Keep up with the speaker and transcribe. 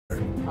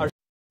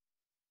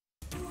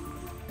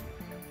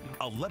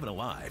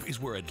11Alive is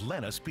where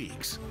Atlanta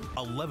speaks.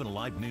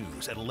 11Alive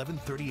News at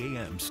 11:30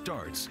 a.m.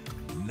 starts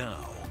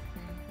now.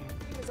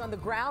 On the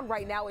ground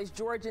right now as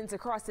Georgians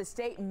across the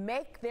state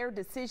make their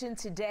decision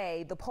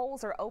today. The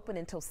polls are open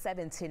until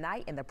 7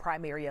 tonight in the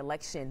primary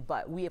election,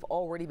 but we have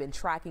already been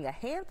tracking a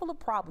handful of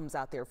problems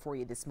out there for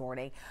you this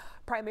morning,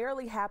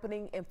 primarily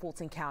happening in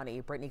Fulton County.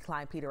 Brittany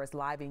Klein-Peter is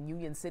live in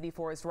Union City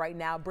for us right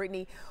now.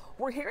 Brittany,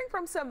 we're hearing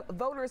from some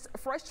voters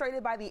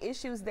frustrated by the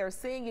issues they're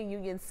seeing in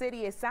Union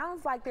City. It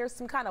sounds like there's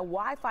some kind of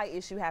Wi-Fi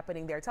issue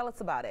happening there. Tell us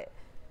about it.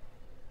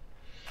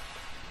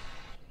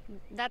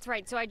 That's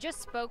right. So I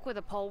just spoke with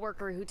a poll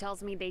worker who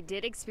tells me they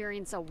did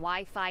experience a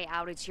Wi-Fi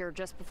outage here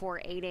just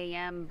before 8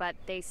 a.m., but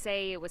they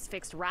say it was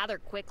fixed rather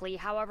quickly.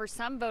 However,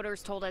 some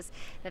voters told us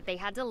that they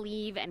had to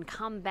leave and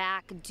come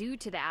back due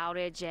to the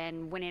outage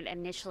and when it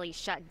initially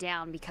shut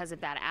down because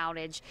of that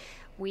outage.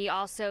 We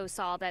also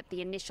saw that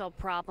the initial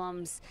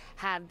problems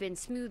have been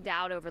smoothed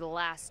out over the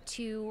last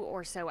 2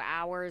 or so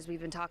hours.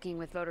 We've been talking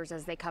with voters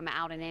as they come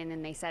out and in,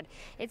 and they said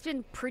it's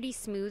been pretty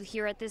smooth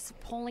here at this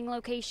polling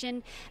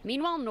location.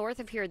 Meanwhile, north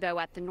of here, though,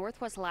 at the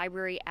Northwest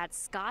Library at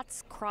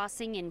Scotts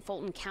Crossing in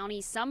Fulton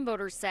County, some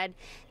voters said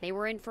they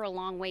were in for a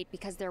long wait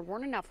because there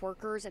weren't enough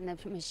workers and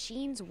the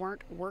machines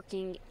weren't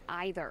working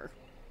either.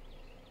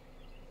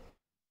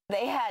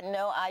 They had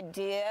no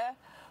idea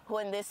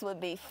when this would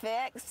be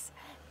fixed.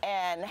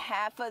 And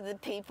half of the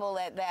people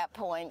at that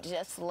point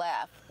just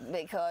left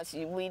because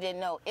we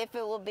didn't know if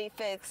it would be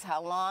fixed,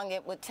 how long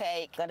it would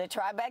take. Gonna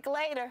try back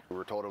later. We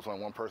were told it was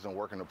only one person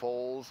working the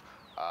polls.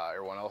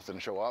 Everyone else didn't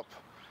show up.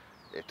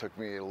 It took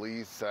me at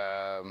least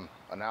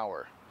an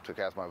hour to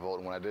cast my vote,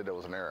 and when I did, there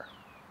was an error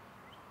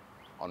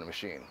on the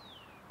machine.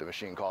 The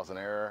machine caused an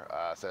error.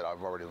 Said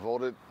I've already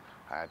voted.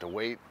 I had to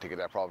wait to get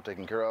that problem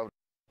taken care of.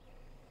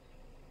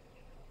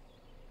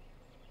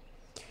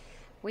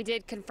 We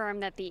did confirm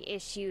that the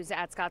issues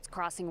at Scotts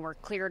Crossing were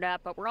cleared up,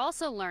 but we're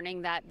also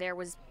learning that there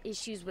was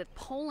issues with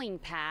polling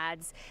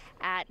pads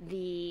at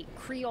the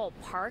Creole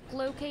Park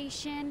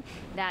location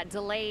that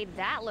delayed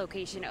that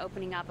location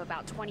opening up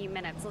about 20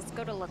 minutes. Let's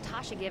go to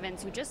Latasha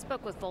Givens, who just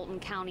spoke with Fulton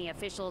County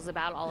officials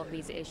about all of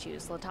these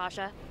issues.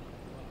 Latasha?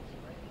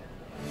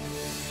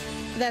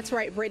 That's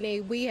right,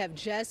 Brittany. We have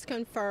just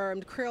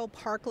confirmed Creole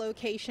Park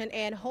location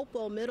and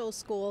Hopewell Middle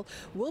School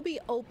will be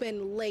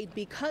open late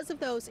because of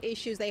those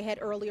issues they had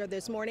earlier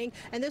this morning.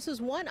 And this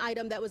was one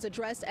item that was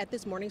addressed at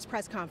this morning's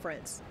press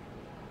conference.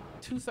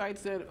 2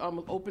 sites that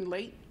opened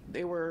late.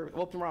 They were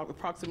open around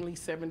approximately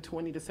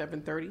 7:20 to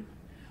 7:30.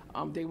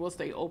 They will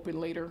stay open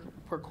later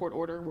per court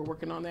order. We're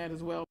working on that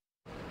as well.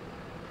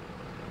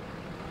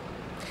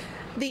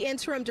 The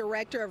interim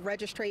director of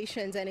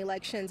registrations and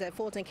elections at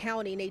Fulton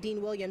County,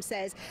 Nadine Williams,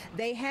 says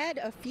they had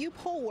a few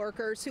poll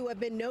workers who have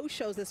been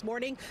no-shows this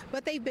morning,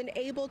 but they've been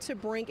able to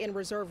bring in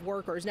reserve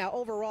workers. Now,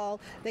 overall,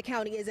 the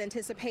county is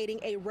anticipating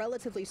a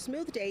relatively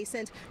smooth day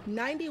since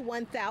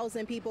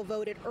 91,000 people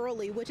voted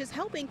early, which is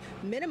helping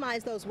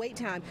minimize those wait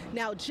time.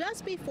 Now,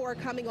 just before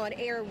coming on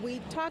air, we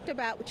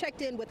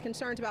checked in with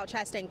concerns about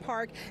Chastain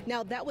Park.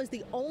 Now, that was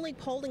the only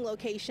polling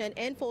location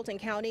in Fulton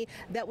County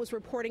that was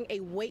reporting a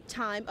wait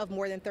time of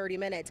more than 30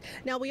 minutes.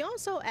 Now, we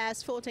also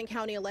asked Fulton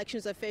County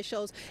elections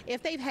officials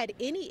if they've had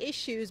any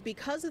issues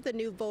because of the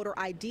new voter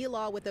ID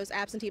law with those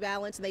absentee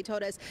ballots. And they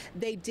told us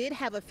they did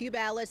have a few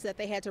ballots that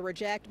they had to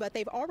reject, but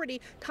they've already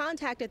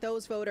contacted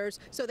those voters,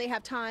 so they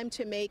have time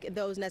to make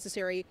those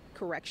necessary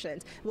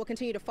corrections. We'll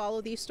continue to follow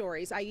these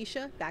stories.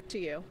 Aisha, back to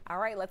you. All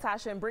right,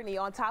 Latasha and Brittany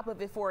on top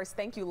of it for us.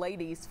 Thank you,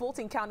 ladies.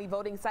 Fulton County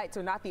voting sites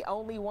are not the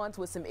only ones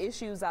with some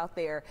issues out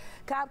there.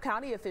 Cobb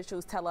County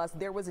officials tell us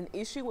there was an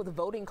issue with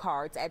voting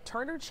cards at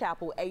Turner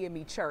Chapel AME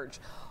Church.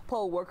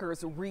 Poll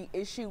workers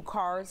reissued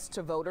cards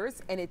to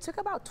voters, and it took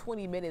about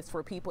 20 minutes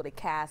for people to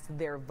cast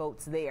their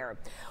votes there.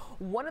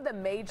 One of the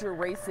major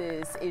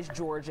races is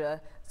Georgia's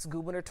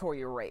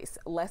gubernatorial race.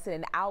 Less than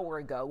an hour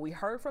ago, we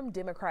heard from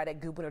Democratic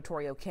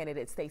gubernatorial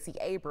candidate Stacey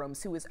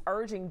Abrams, who is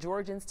urging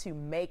Georgians to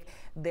make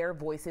their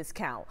voices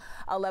count.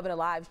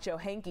 11Alive's Joe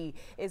Hankey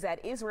is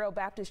at Israel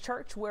Baptist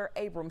Church, where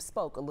Abrams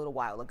spoke a little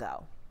while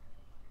ago.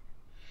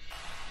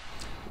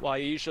 Well,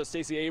 Aisha,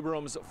 Stacey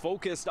Abrams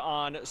focused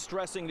on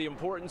stressing the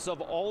importance of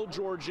all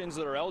Georgians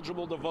that are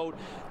eligible to vote,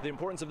 the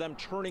importance of them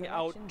turning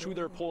out to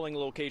their polling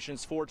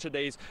locations for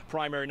today's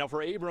primary. Now,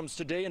 for Abrams,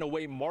 today in a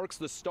way marks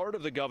the start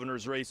of the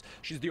governor's race.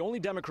 She's the only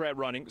Democrat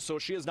running, so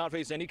she has not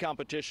faced any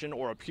competition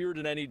or appeared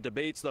in any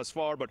debates thus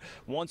far. But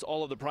once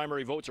all of the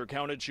primary votes are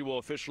counted, she will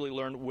officially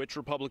learn which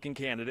Republican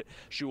candidate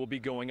she will be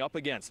going up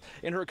against.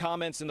 In her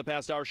comments in the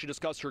past hour, she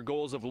discussed her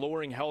goals of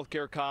lowering health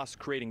care costs,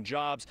 creating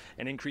jobs,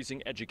 and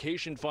increasing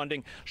education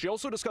funding. She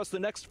also discussed the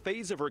next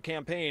phase of her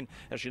campaign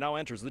as she now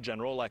enters the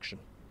general election.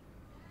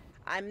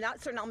 I'm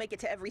not certain I'll make it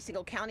to every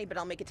single county, but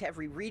I'll make it to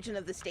every region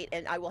of the state,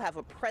 and I will have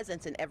a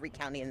presence in every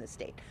county in the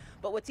state.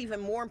 But what's even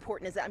more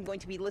important is that I'm going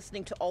to be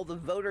listening to all the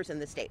voters in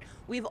the state.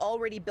 We've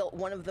already built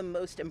one of the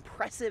most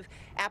impressive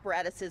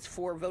apparatuses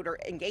for voter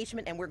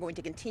engagement, and we're going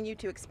to continue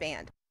to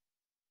expand.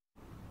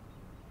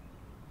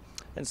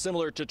 And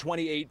similar to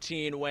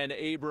 2018 when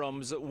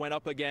Abrams went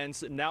up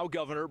against now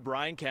Governor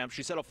Brian Kemp,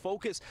 she said a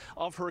focus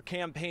of her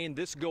campaign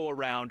this go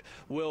around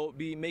will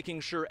be making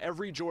sure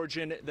every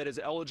Georgian that is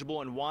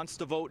eligible and wants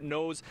to vote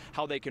knows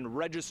how they can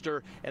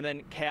register and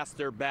then cast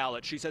their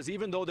ballot. She says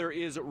even though there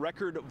is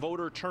record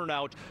voter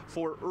turnout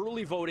for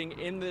early voting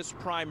in this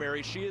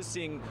primary, she is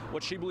seeing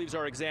what she believes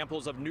are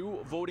examples of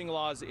new voting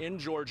laws in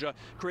Georgia,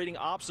 creating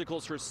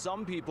obstacles for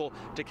some people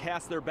to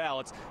cast their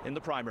ballots in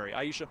the primary.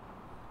 Aisha.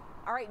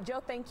 All right,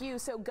 Joe, thank you.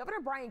 So Governor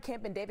Brian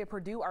Kemp and David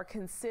Perdue are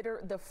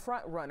considered the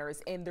front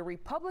runners in the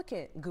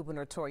Republican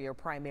gubernatorial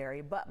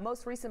primary, but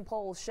most recent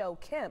polls show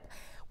Kemp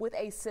with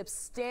a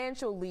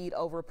substantial lead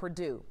over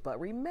Perdue.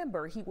 But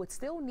remember, he would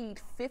still need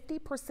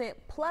 50%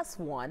 plus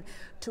one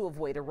to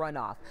avoid a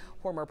runoff.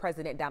 Former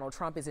President Donald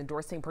Trump is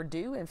endorsing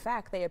Perdue. In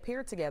fact, they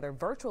appeared together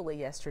virtually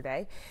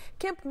yesterday.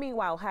 Kemp,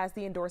 meanwhile, has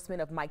the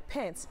endorsement of Mike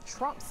Pence,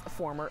 Trump's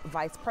former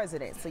vice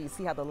president. So you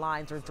see how the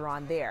lines are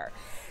drawn there.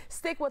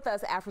 Stick with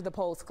us after the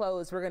polls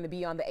close. We're going to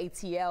be on the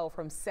ATL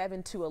from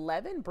 7 to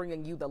 11,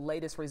 bringing you the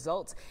latest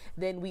results.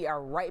 Then we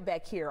are right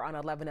back here on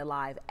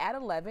 11Alive at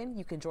 11.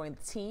 You can join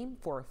the team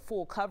for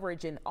full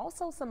coverage and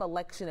also some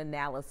election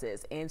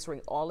analysis,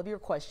 answering all of your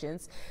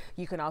questions.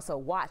 You can also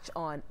watch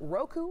on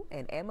Roku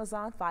and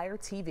Amazon Fire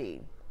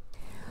TV.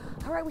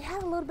 All right, we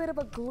had a little bit of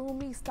a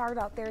gloomy start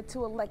out there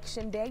to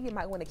Election Day. You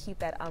might want to keep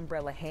that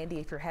umbrella handy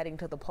if you're heading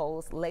to the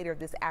polls later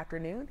this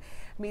afternoon.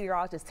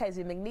 Meteorologist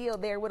Tessie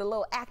McNeil there with a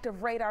little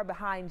active radar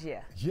behind you.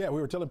 Yeah, we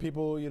were telling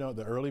people, you know,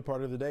 the early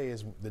part of the day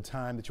is the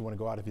time that you want to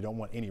go out if you don't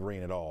want any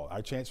rain at all.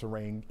 Our chance for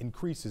rain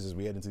increases as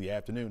we head into the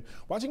afternoon.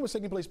 Watching what's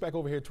taking place back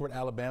over here toward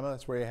Alabama,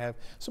 that's where you have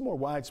some more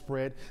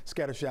widespread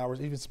scattered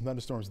showers, even some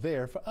thunderstorms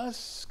there. For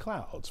us,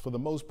 clouds for the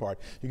most part.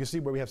 You can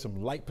see where we have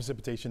some light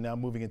precipitation now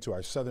moving into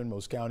our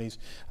southernmost counties.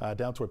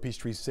 Down toward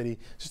Peachtree City.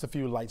 Just a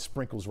few light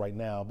sprinkles right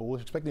now, but we're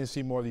expecting to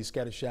see more of these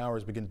scattered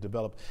showers begin to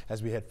develop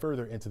as we head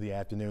further into the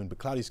afternoon. But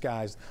cloudy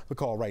skies, the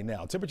call right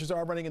now. Temperatures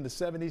are running in the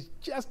 70s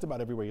just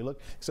about everywhere you look,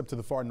 except to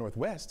the far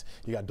northwest.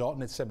 You got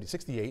Dalton at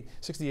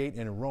 68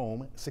 in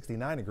Rome,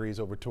 69 degrees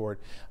over toward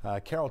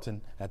Carrollton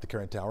at the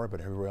current tower,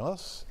 but everywhere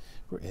else,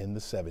 we're in the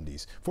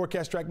 70s.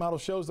 Forecast track model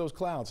shows those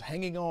clouds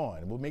hanging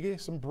on. We'll make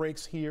some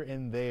breaks here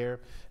and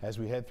there as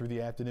we head through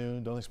the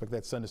afternoon. Don't expect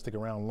that sun to stick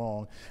around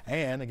long.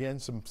 And again,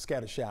 some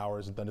scattered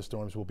showers and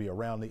thunderstorms will be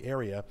around the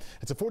area.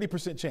 It's a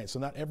 40% chance, so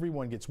not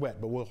everyone gets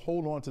wet, but we'll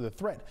hold on to the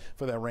threat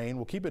for that rain.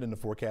 We'll keep it in the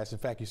forecast. In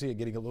fact, you see it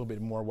getting a little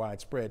bit more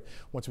widespread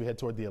once we head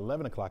toward the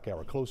 11 o'clock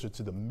hour, closer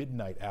to the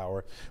midnight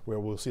hour, where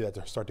we'll see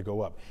that start to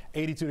go up.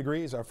 82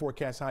 degrees, our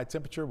forecast high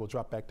temperature will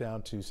drop back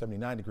down to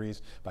 79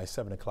 degrees by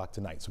 7 o'clock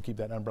tonight. So keep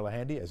that umbrella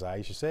handy, as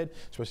Aisha said,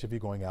 especially if you're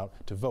going out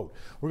to vote.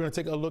 We're going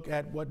to take a look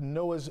at what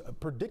NOAA's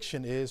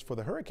prediction is for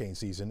the hurricane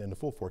season and the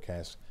full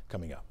forecast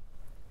coming up.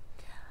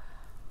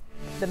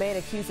 The man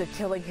accused of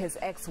killing his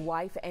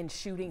ex-wife and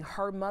shooting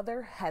her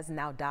mother has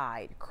now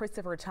died.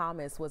 Christopher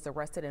Thomas was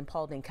arrested in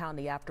Paulding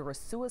County after a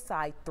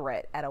suicide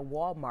threat at a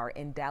Walmart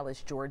in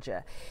Dallas,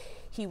 Georgia.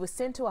 He was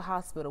sent to a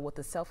hospital with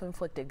a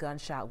self-inflicted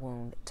gunshot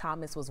wound.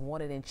 Thomas was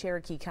wanted in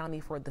Cherokee County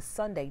for the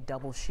Sunday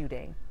double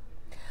shooting.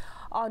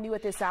 All new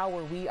at this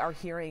hour, we are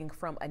hearing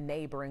from a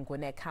neighbor in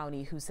Gwinnett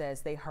County who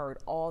says they heard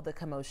all the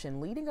commotion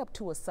leading up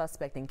to a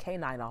suspect and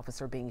canine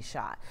officer being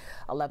shot.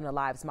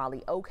 11Alive's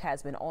Molly Oak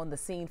has been on the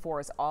scene for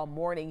us all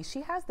morning.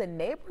 She has the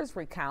neighbor's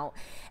recount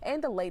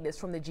and the latest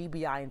from the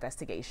GBI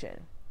investigation.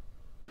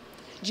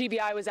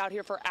 GBI was out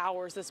here for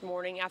hours this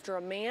morning after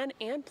a man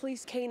and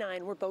police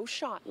canine were both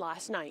shot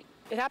last night.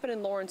 It happened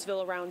in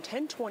Lawrenceville around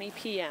 10:20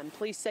 p.m.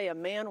 Police say a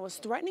man was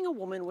threatening a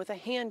woman with a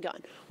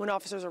handgun. When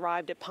officers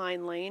arrived at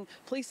Pine Lane,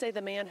 police say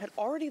the man had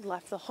already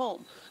left the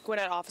home.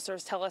 Gwinnett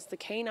officers tell us the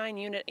canine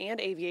unit and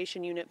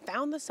aviation unit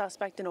found the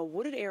suspect in a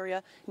wooded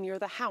area near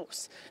the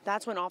house.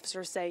 That's when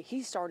officers say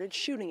he started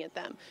shooting at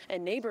them,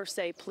 and neighbors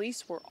say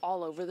police were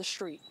all over the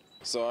street.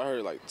 So I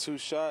heard like 2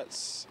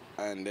 shots,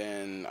 and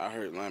then I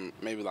heard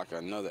maybe like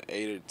another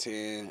 8 or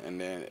 10,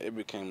 and then it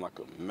became like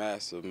a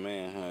massive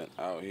manhunt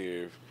out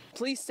here.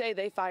 Police say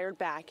they fired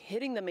back,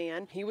 hitting the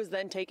man. He was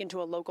then taken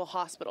to a local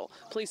hospital.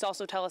 Police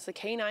also tell us the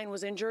canine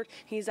was injured.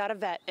 He's at a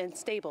vet and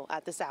stable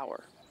at this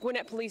hour.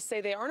 Gwinnett police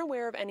say they aren't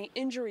aware of any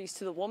injuries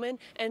to the woman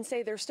and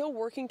say they're still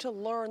working to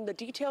learn the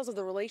details of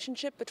the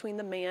relationship between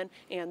the man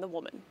and the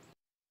woman.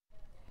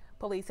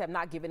 Police have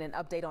not given an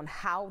update on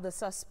how the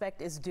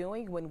suspect is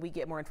doing. When we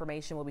get more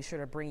information, we'll be sure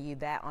to bring you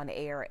that on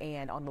air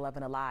and on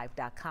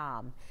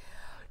 11alive.com.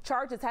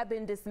 Charges have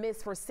been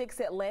dismissed for 6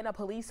 Atlanta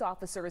police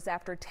officers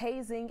after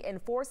tasing and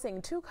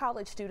forcing 2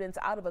 college students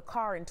out of a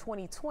car in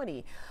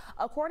 2020.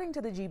 According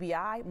to the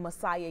GBI,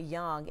 Messiah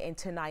Young and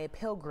Tanaya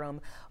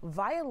Pilgrim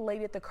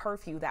violated the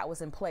curfew that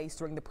was in place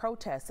during the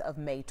protests of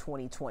May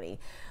 2020.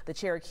 The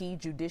Cherokee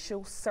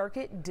Judicial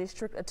Circuit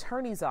District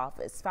Attorney's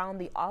Office found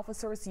the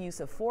officers'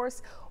 use of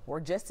force were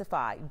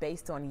justified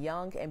based on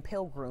Young and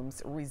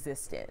Pilgrim's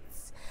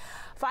resistance.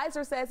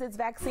 Pfizer says its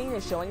vaccine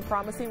is showing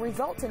promising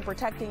results in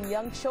protecting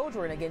young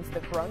children against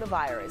the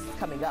coronavirus.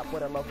 Coming up,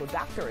 what a local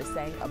doctor is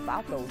saying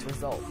about those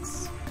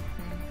results.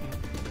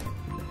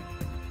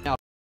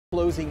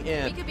 closing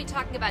in. We could be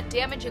talking about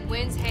damaging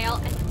winds, hail,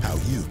 and how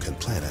you can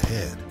plan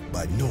ahead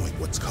by knowing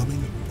what's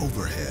coming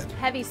overhead.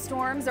 Heavy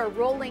storms are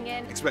rolling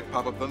in. Expect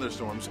pop-up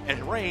thunderstorms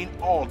and rain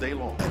all day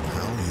long. And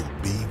how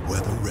you'll be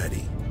weather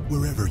ready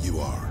wherever you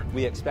are.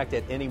 We expect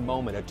at any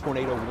moment a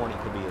tornado warning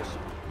could be issued.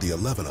 The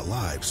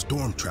 11Alive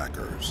Storm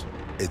Trackers.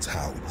 It's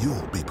how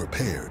you'll be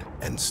prepared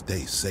and stay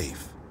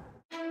safe.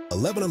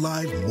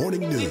 11Alive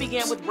Morning News. We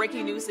began with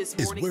breaking news this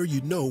morning. Is where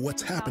you know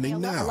what's happening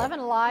now.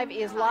 11Alive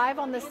is live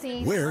on the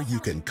scene. Where you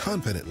can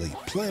confidently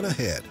plan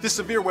ahead. This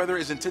severe weather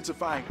is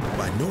intensifying.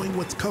 By knowing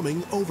what's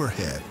coming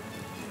overhead.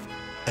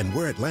 And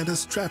we're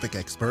Atlanta's traffic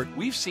expert.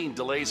 We've seen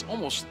delays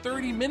almost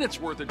 30 minutes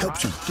worth of drive.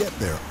 Helps you get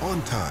there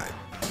on time.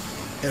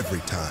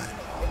 Every time.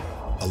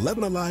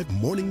 11Alive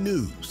Morning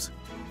News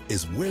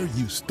is where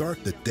you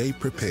start the day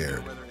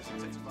prepared.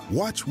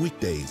 Watch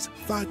weekdays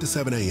 5 to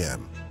 7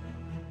 a.m.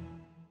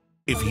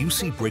 If you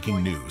see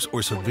breaking news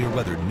or severe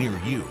weather near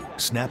you,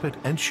 snap it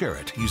and share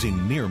it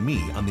using Near Me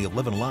on the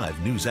 11Alive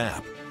News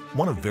app.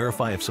 Want to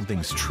verify if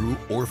something's true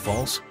or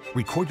false?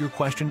 Record your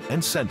question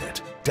and send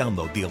it.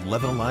 Download the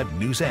 11Alive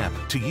News app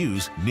to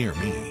use Near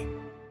Me.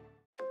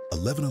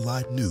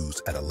 11Alive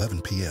News at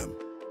 11 p.m.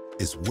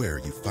 is where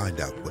you find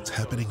out what's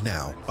happening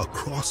now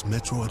across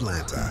Metro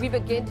Atlanta. We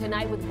begin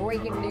tonight with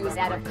breaking news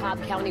out of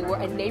Cobb County, where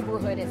a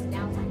neighborhood is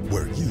now...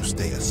 Where you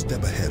stay a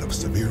step ahead of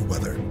severe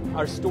weather.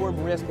 Our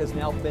storm risk has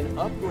now been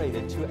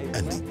upgraded to a...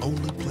 And the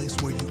only place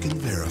where you can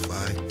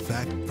verify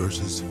fact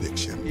versus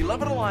fiction.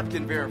 11Alive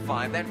can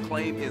verify that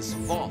claim is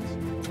false.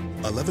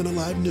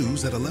 11Alive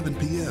News at 11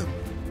 p.m.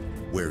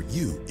 Where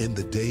you end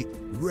the day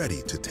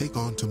ready to take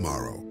on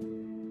tomorrow.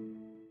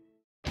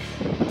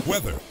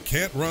 Weather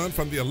can't run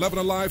from the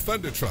 11Alive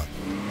Thunder Truck.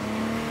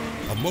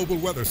 A mobile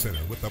weather center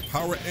with the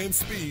power and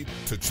speed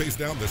to chase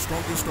down the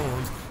strongest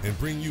storms and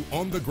bring you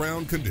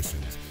on-the-ground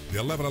conditions. The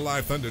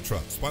 11Alive Thunder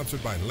Truck,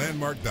 sponsored by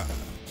Landmark Dodge.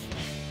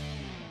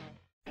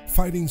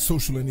 Fighting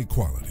social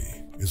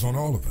inequality is on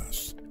all of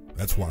us.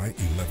 That's why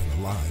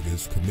 11Alive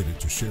is committed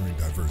to sharing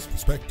diverse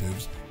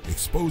perspectives,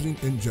 exposing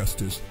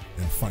injustice,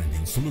 and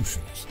finding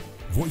solutions.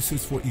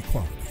 Voices for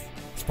Equality,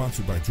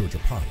 sponsored by Georgia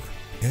Power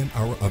and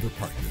our other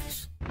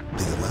partners.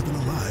 The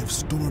 11Alive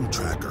Storm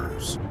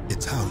Trackers.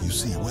 It's how you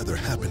see weather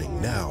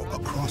happening now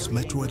across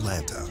Metro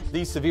Atlanta.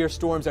 These severe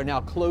storms are now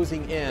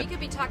closing in. we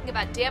could be talking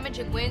about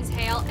damaging winds,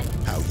 hail, and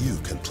how you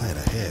can plan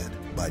ahead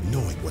by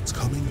knowing what's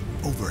coming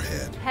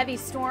overhead. Heavy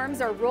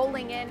storms are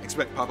rolling in.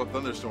 Expect pop-up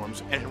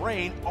thunderstorms and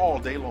rain all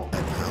day long.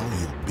 And how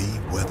you'll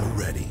be weather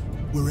ready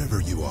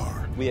wherever you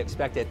are. We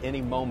expect at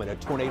any moment a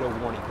tornado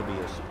warning could be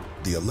issued.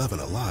 The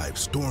 11Alive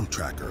Storm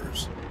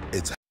Trackers.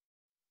 It's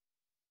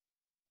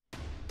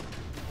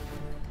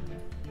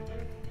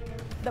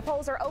The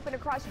polls are open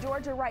across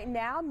Georgia right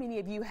now. Many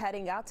of you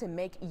heading out to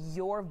make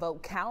your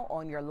vote count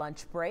on your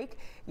lunch break.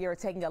 You're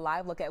taking a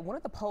live look at one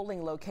of the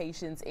polling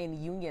locations in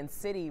Union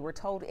City. We're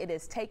told it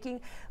is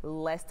taking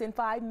less than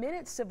 5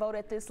 minutes to vote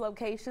at this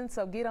location,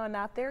 so get on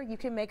out there. You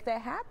can make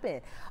that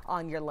happen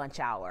on your lunch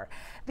hour.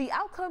 The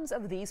outcomes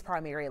of these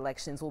primary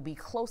elections will be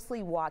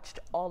closely watched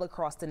all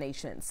across the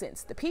nation,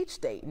 since the Peach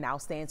State now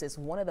stands as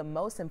one of the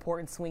most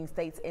important swing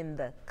states in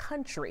the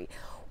country.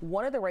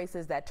 One of the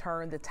races that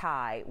turned the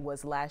tide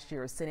was last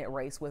year's Senate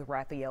race with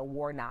Raphael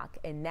Warnock,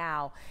 and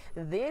now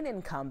then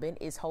incumbent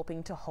is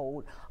hoping to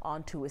hold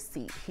onto a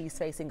seat. He's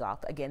facing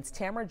off against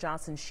Tamara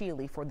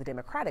Johnson-Shealy for the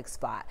Democratic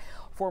spot.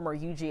 Former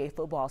UGA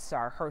football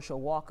star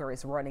Herschel Walker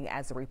is running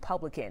as a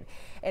Republican.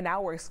 In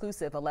our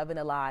exclusive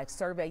 11Alive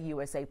Survey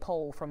USA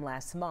poll from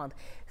last month,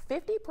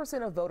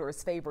 50% of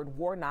voters favored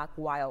Warnock,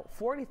 while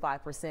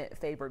 45%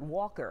 favored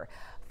Walker.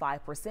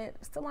 5%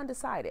 still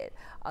undecided.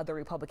 Other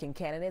Republican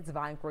candidates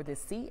vying for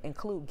this seat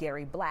include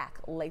Gary Black,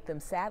 Latham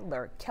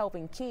Sadler,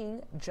 Kelvin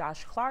King,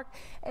 Josh Clark,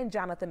 and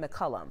Jonathan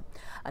McCullum.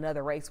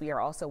 Another race we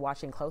are also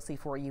watching closely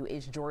for you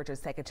is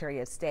Georgia's Secretary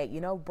of State. You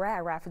know,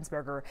 Brad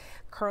Raffensperger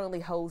currently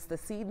holds the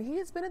seat, and he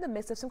has been in the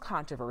midst of some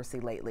controversy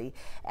lately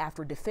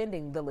after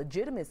defending the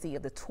legitimacy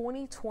of the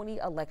 2020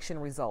 election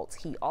results.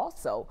 He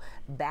also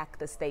backed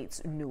the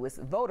state's newest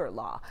voter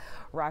law.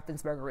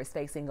 Raffensperger is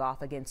facing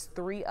off against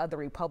 3 other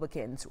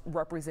Republicans,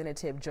 Representative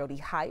Jody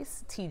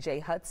Heiss,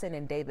 TJ Hudson,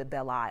 and David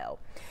Belle-Isle.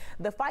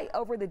 The fight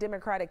over the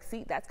Democratic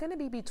seat, that's going to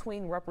be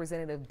between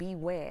Representative B.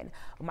 Wynn,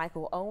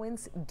 Michael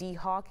Owens, D.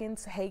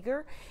 Hawkins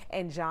Hager,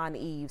 and John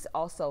Eves,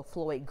 also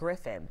Floyd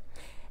Griffin.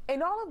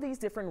 In all of these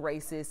different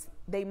races,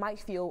 they might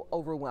feel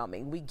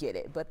overwhelming. We get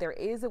it, but there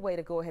is a way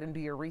to go ahead and do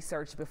your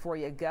research before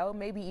you go,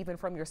 maybe even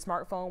from your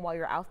smartphone while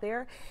you're out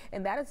there,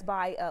 and that is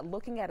by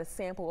looking at a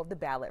sample of the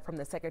ballot from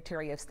the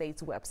Secretary of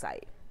State's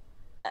website.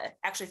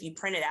 Actually, if you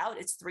print it out,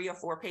 it's 3 or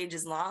 4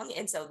 pages long.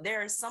 And so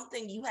there's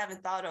something you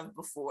haven't thought of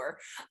before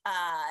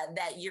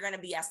that you're going to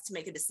be asked to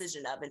make a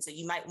decision of. And so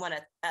you might want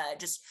to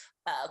just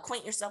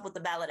acquaint yourself with the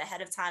ballot ahead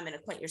of time and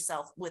acquaint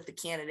yourself with the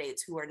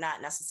candidates who are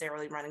not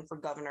necessarily running for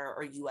governor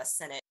or U.S.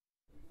 Senate.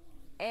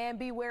 And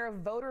beware of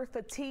voter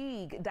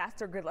fatigue.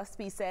 Dr.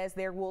 Gillespie says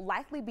there will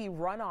likely be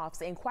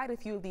runoffs in quite a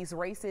few of these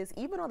races,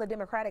 even on the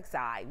Democratic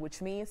side,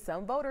 which means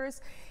some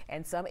voters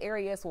and some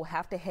areas will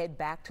have to head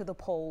back to the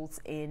polls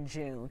in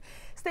June.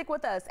 Stick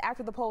with us.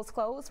 After the polls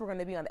close, we're going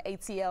to be on the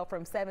ATL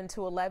from 7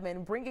 to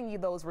 11, bringing you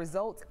those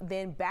results,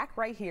 then back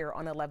right here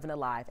on 11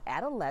 Alive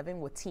at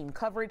 11 with team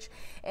coverage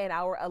and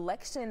our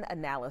election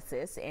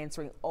analysis,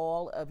 answering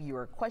all of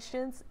your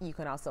questions. You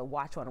can also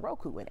watch on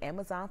Roku and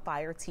Amazon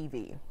Fire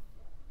TV.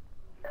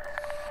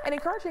 An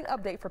encouraging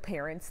update for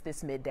parents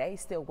this midday,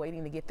 still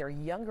waiting to get their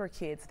younger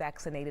kids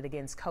vaccinated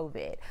against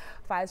COVID.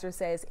 Pfizer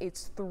says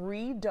its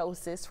 3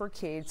 doses for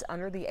kids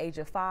under the age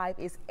of 5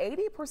 is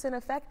 80%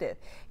 effective.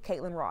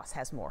 Caitlin Ross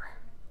has more.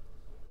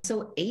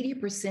 So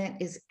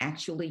 80% is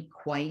actually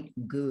quite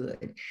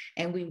good.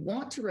 And we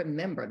want to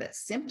remember that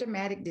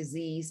symptomatic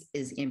disease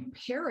is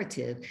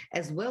imperative,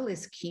 as well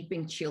as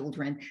keeping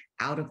children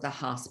out of the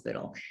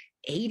hospital.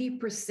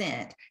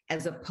 80%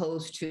 as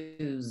opposed to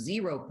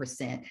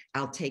 0%,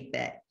 I'll take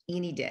that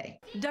any day.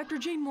 Dr.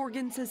 Jane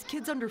Morgan says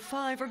kids under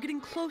 5 are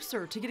getting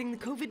closer to getting the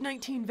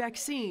COVID-19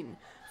 vaccine.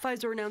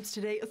 Pfizer announced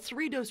today a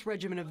 3-dose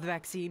regimen of the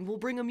vaccine will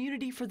bring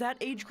immunity for that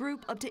age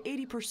group up to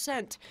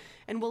 80%.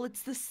 And while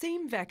it's the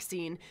same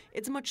vaccine,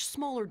 it's a much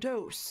smaller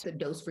dose. The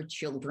dose for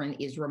children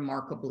is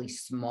remarkably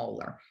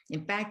smaller.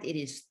 In fact, it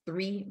is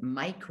 3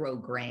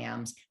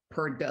 micrograms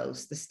per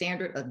dose. The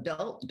standard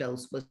adult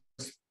dose was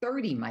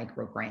 30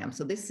 micrograms.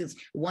 So this is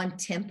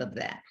 1/10 of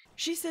that.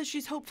 She says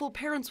she's hopeful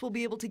parents will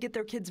be able to get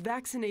their kids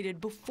vaccinated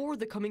before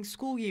the coming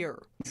school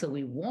year. So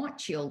we want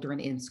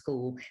children in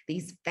school.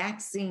 These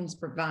vaccines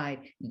provide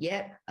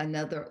yet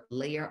another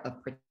layer of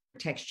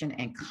protection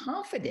and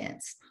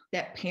confidence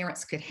that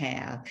parents could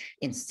have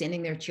in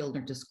sending their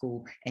children to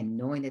school and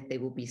knowing that they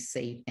will be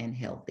safe and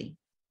healthy.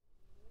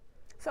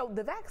 So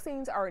the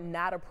vaccines are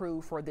not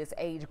approved for this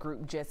age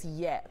group just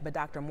yet, but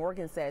Dr.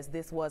 Morgan says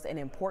this was an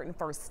important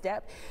first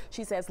step.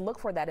 She says look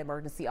for that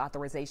emergency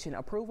authorization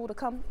approval to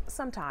come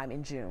sometime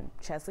in June.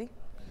 Chesley?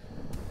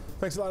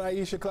 Thanks a lot,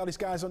 Aisha. Cloudy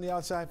skies on the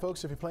outside,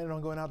 folks. If you're planning on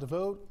going out to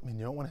vote and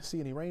you don't want to see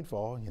any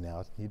rainfall, you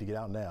need to get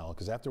out now,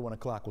 because after 1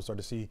 o'clock, we'll start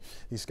to see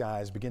these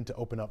skies begin to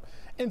open up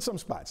in some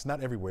spots,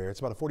 not everywhere. It's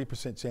about a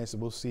 40% chance that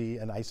we'll see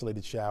an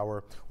isolated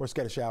shower or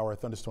scattered shower or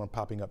thunderstorm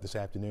popping up this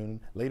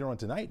afternoon. Later on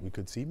tonight, we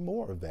could see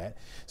more of that.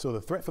 So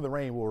the threat for the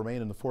rain will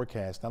remain in the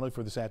forecast, not only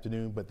for this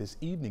afternoon, but this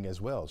evening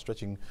as well,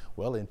 stretching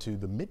well into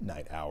the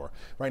midnight hour.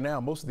 Right now,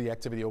 most of the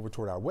activity over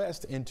toward our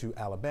west into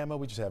Alabama.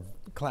 We just have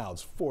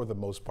clouds for the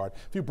most part.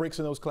 A few breaks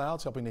in those clouds,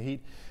 helping to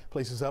heat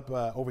places up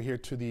over here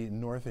to the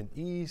north and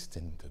east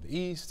and to the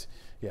east.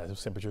 Yeah,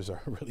 those temperatures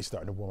are really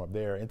starting to warm up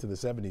there into the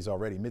 70s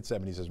already,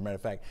 mid-70s as a matter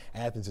of fact.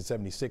 Athens at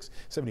 76,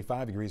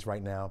 75 degrees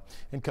right now.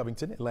 In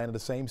Covington, Atlanta the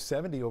same,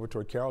 70 over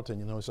toward Carrollton.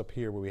 You'll notice up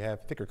here where we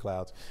have thicker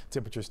clouds,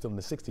 temperatures still in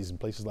the 60s. In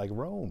places like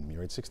Rome,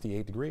 you're at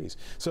 68 degrees.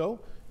 So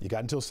you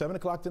got until 7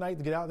 o'clock tonight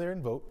to get out there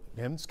and vote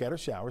and scatter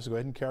showers. So go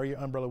ahead and carry your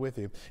umbrella with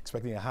you.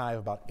 Expecting a high of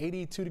about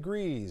 82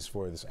 degrees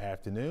for this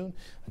afternoon.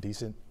 A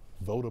decent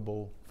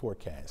votable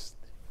forecast.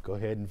 Go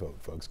ahead and vote,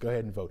 folks. Go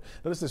ahead and vote.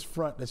 Notice this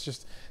front that's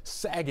just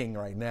sagging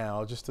right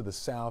now, just to the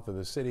south of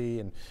the city,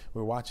 and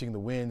we're watching the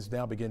winds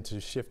now begin to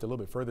shift a little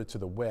bit further to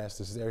the west.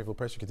 This is aerial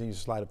pressure continues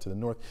to slide up to the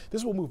north.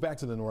 This will move back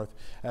to the north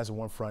as a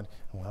warm front,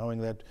 allowing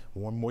that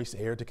warm, moist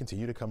air to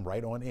continue to come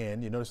right on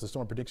in. You notice the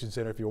Storm Prediction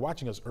Center, if you're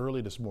watching us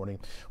early this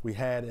morning, we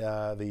had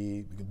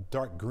the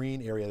dark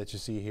green area that you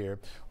see here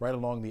right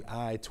along the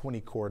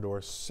I-20 corridor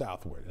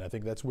southward. And I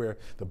think that's where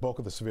the bulk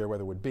of the severe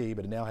weather would be,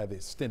 but now have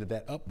extended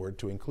that upward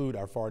to include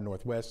our far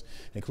northwest.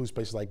 Includes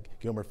places like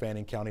Gilmer,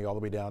 Fanning County, all the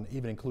way down,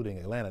 even including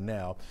Atlanta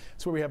now.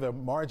 It's where we have a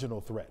marginal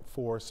threat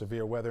for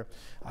severe weather.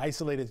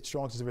 Isolated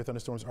strong to severe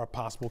thunderstorms are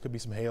possible. Could be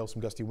some hail, some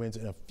gusty winds,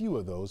 and a few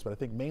of those, but I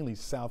think mainly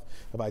south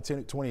of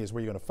I-20 is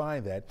where you're going to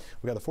find that.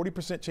 We got a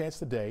 40% chance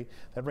today.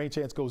 That rain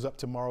chance goes up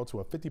tomorrow to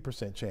a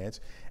 50%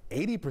 chance,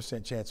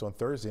 80% chance on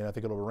Thursday, and I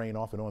think it'll rain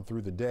off and on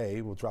through the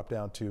day. We'll drop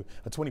down to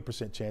a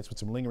 20% chance with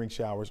some lingering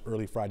showers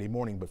early Friday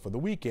morning, but for the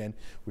weekend,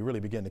 we really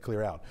begin to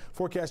clear out.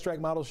 Forecast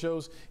track model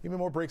shows even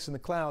more breaks in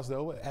the clouds,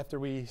 though, after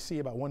we see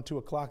about 1, 2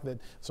 o'clock that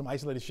some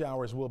isolated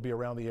showers will be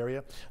around the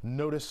area.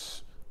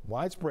 Notice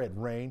widespread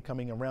rain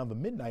coming around the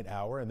midnight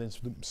hour and then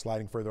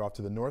sliding further off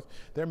to the north.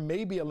 There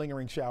may be a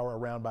lingering shower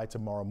around by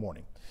tomorrow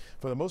morning.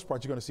 For the most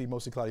part, you're going to see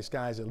mostly cloudy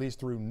skies at least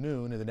through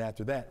noon, and then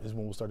after that is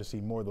when we'll start to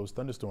see more of those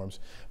thunderstorms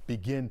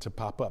begin to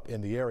pop up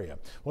in the area.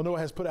 Well, NOAA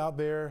has put out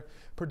their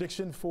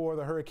prediction for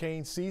the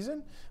hurricane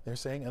season. They're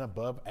saying an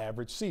above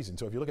average season.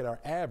 So if you look at our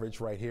average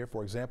right here,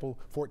 for example,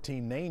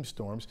 14 named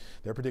storms,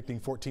 they're predicting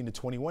 14 to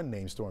 21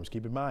 named storms.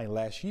 Keep in mind,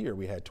 last year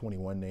we had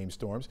 21 named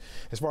storms.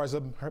 As far as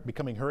them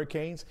becoming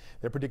hurricanes,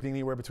 they're predicting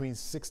anywhere between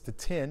 6 to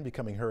 10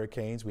 becoming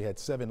hurricanes. We had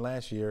 7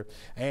 last year,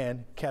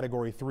 and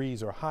category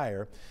 3s or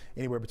higher,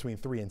 anywhere between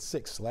 3 and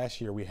 6. Last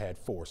year we had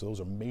 4, so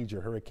those are major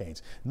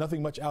hurricanes.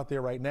 Nothing much out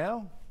there right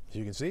now. As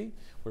you can see,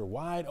 we're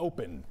wide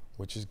open.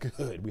 which is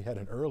good. We had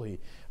an early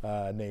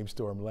named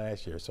storm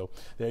last year, so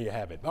there you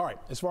have it. All right,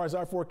 as far as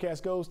our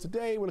forecast goes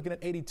today, we're looking at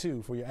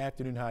 82 for your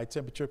afternoon high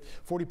temperature,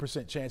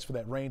 40% chance for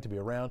that rain to be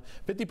around,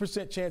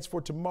 50% chance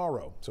for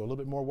tomorrow, so a little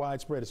bit more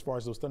widespread as far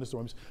as those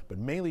thunderstorms, but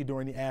mainly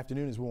during the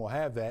afternoon is when we'll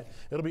have that.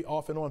 It'll be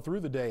off and on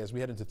through the day as we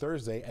head into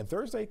Thursday, and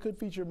Thursday could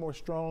feature more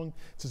strong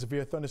to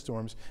severe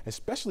thunderstorms,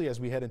 especially as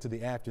we head into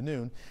the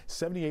afternoon.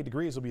 78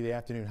 degrees will be the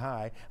afternoon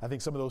high. I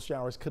think some of those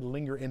showers could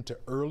linger into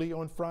early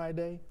on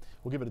Friday.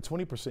 We'll give it a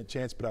 20%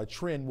 chance, but our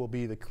trend will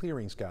be the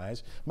clearing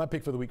skies. My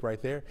pick for the week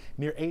right there,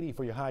 near 80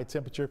 for your high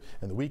temperature,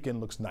 and the weekend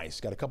looks nice.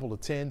 Got a couple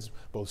of 10s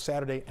both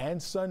Saturday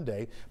and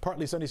Sunday.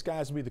 Partly sunny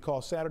skies will be the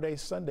call Saturday.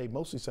 Sunday,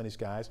 mostly sunny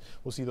skies.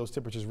 We'll see those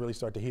temperatures really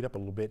start to heat up a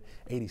little bit.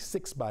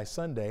 86 by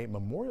Sunday.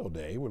 Memorial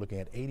Day, we're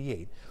looking at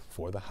 88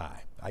 for the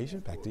high.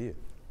 Aisha, back to you.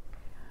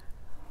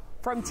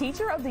 From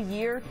Teacher of the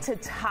Year to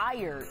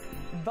tired.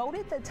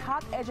 Voted the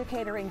top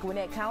educator in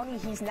Gwinnett County,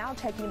 he's now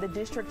taking the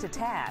district to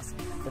task.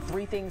 The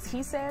 3 things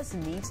he says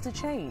needs to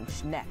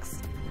change.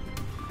 Next.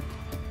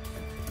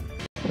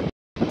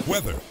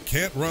 Weather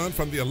can't run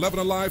from the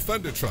 11Alive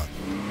Thunder Truck.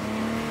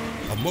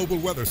 A mobile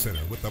weather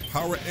center with the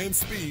power and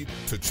speed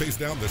to chase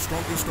down the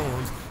strongest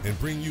storms and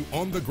bring you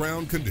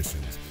on-the-ground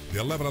conditions. The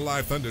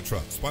 11Alive Thunder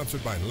Truck,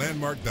 sponsored by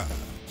Landmark Dodge.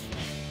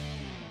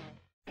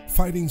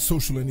 Fighting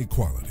social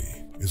inequality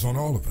is on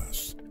all of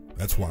us.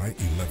 That's why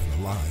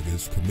 11Alive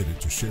is committed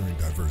to sharing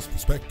diverse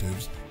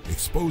perspectives,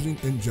 exposing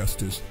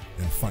injustice,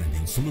 and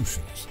finding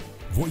solutions.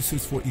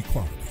 Voices for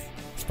Equality,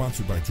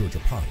 sponsored by Georgia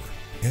Power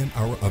and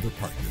our other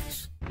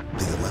partners.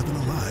 The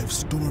 11Alive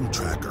Storm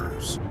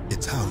Trackers.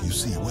 It's how you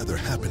see weather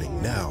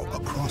happening now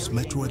across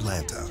Metro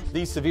Atlanta.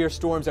 These severe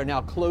storms are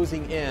now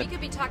closing in. We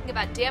could be talking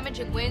about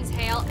damaging winds,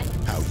 hail,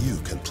 and How you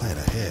can plan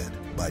ahead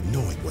by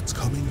knowing what's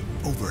coming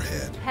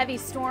overhead. Heavy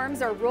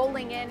storms are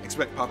rolling in.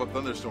 Expect pop-up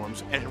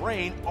thunderstorms and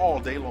rain all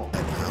day long.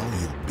 And how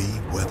you'll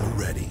be weather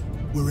ready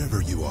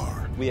wherever you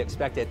are. We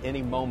expect at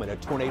any moment a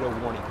tornado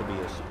warning could be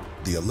issued.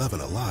 The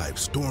 11Alive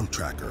Storm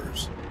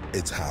Trackers.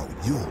 It's how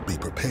you'll be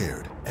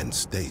prepared and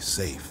stay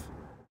safe.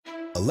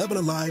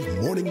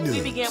 11Alive Morning News.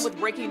 We began with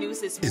breaking news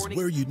this morning. Is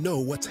where you know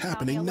what's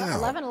happening now.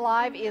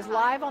 11Alive is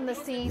live on the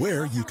scene.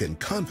 Where you can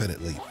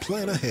confidently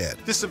plan ahead.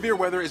 This severe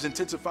weather is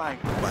intensifying.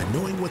 By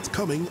knowing what's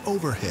coming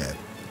overhead.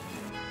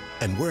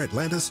 And we're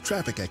Atlanta's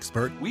traffic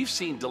expert. We've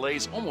seen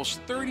delays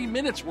almost 30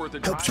 minutes worth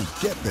of helps you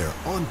get there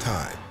on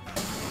time.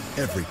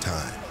 Every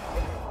time.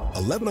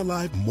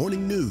 11Alive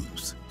Morning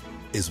News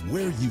is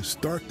where you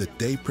start the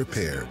day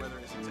prepared.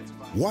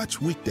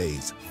 Watch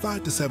weekdays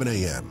 5 to 7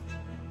 a.m.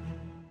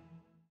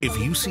 If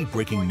you see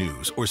breaking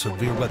news or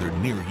severe weather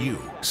near you,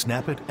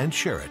 snap it and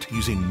share it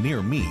using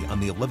Near Me on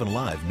the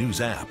 11Alive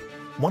News app.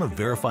 Want to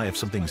verify if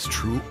something's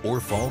true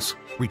or false?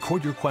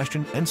 Record your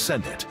question and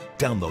send it.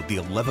 Download the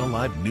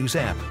 11Alive News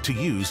app to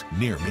use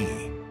Near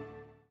Me.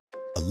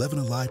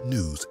 11Alive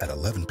News at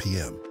 11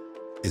 p.m.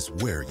 is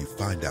where you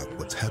find out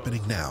what's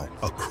happening now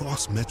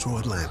across Metro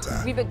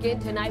Atlanta. We begin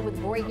tonight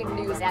with breaking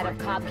news out of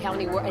Cobb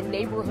County, where a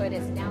neighborhood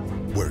is now...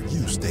 Where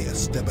you stay a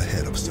step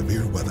ahead of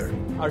severe weather.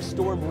 Our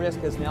storm risk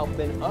has now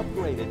been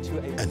upgraded to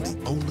a... And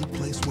the only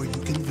place where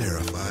you can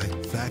verify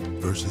fact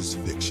versus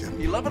fiction.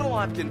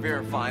 11Alive can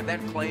verify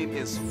that claim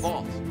is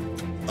false.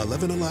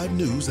 11Alive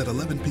News at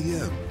 11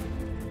 p.m.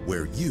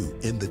 Where you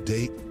end the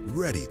day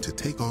ready to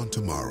take on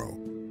tomorrow.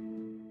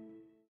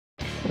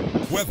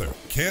 Weather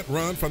can't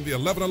run from the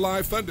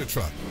 11Alive Thunder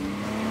Truck.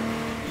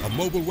 A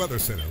mobile weather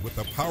center with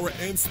the power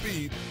and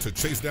speed to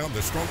chase down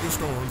the strongest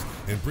storms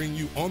and bring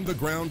you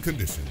on-the-ground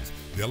conditions.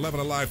 The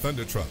 11Alive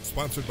Thunder Truck,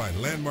 sponsored by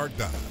Landmark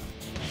Dodge.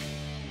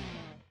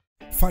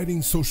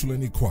 Fighting social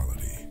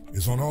inequality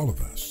is on all of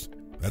us.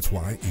 That's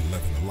why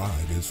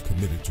 11Alive is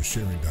committed to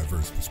sharing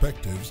diverse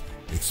perspectives,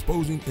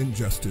 exposing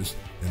injustice,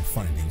 and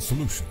finding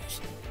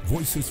solutions.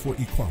 Voices for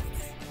Equality,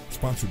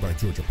 sponsored by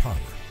Georgia Power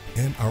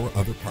and our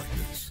other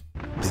partners.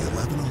 The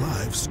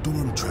 11Alive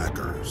Storm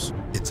Trackers.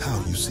 It's how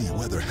you see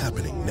weather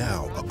happening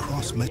now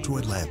across Metro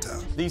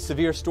Atlanta. These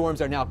severe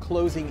storms are now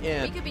closing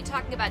in. We could be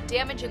talking about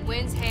damaging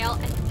winds, hail,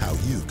 and how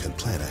you can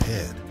plan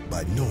ahead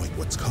by knowing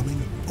what's coming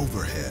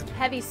overhead.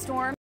 Heavy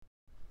storm.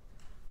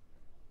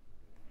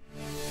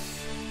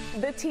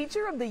 The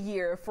Teacher of the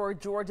Year for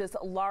Georgia's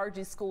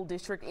largest school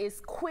district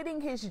is quitting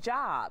his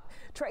job.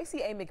 Tracy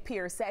A.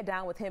 McPierce sat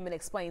down with him and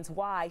explains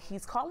why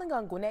he's calling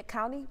on Gwinnett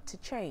County to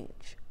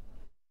change.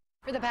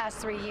 For the past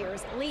 3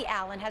 years, Lee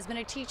Allen has been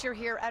a teacher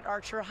here at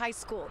Archer High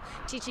School,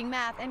 teaching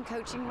math and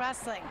coaching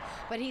wrestling.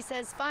 But he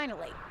says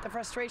finally, the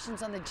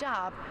frustrations on the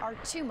job are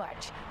too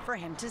much for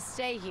him to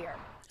stay here.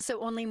 So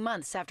only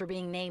months after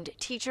being named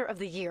Teacher of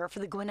the Year for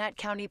the Gwinnett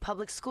County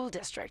Public School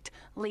District,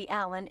 Lee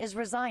Allen is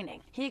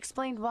resigning. He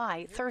explained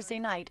why Thursday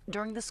night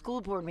during the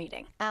school board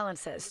meeting. Allen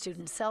says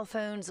student cell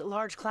phones,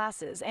 large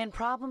classes, and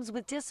problems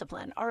with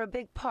discipline are a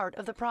big part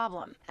of the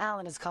problem.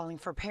 Allen is calling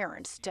for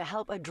parents to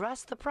help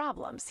address the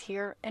problems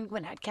here in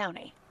Gwinnett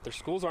County. Their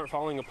schools aren't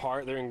falling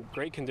apart. They're in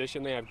great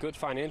condition. They have good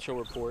financial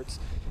reports,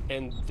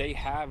 and they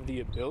have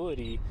the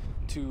ability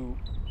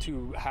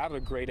to have a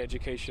great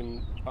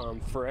education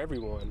for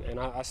everyone, and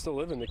I still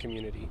live in the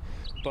community,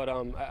 but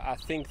I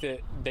think that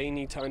they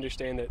need to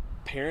understand that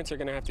parents are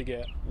going to have to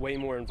get way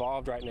more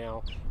involved right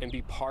now and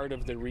be part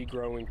of the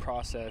regrowing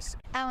process.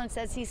 Allen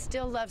says he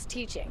still loves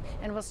teaching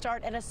and will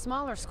start at a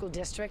smaller school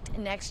district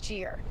next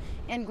year.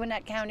 In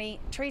Gwinnett County,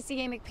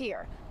 Tracy A.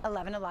 McPeer,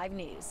 11Alive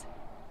News.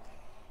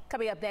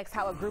 Coming up next,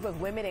 how a group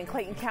of women in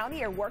Clayton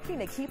County are working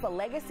to keep a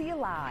legacy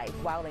alive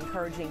while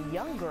encouraging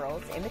young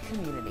girls in the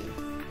community.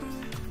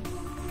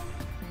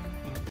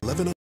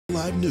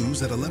 11Alive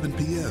News at 11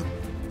 p.m.,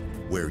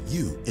 where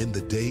you end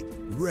the day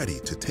ready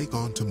to take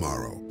on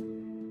tomorrow.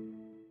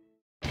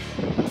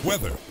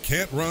 Weather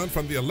can't run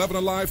from the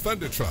 11Alive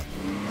Thunder Truck.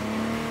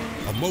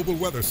 A mobile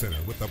weather center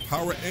with the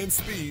power and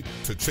speed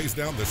to chase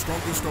down the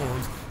strongest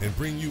storms and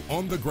bring you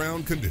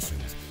on-the-ground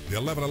conditions. The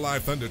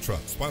 11Alive Thunder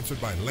Truck, sponsored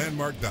by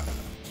Landmark Dodge.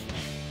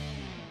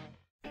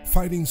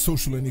 Fighting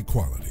social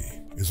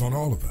inequality is on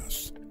all of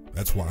us.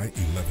 That's why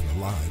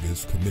 11Alive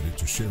is committed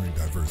to sharing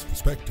diverse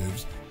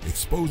perspectives,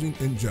 exposing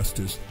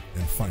injustice,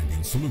 and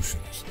finding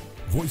solutions.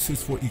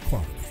 Voices for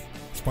Equality,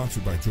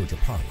 sponsored by Georgia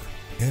Power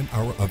and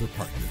our other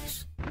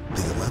partners.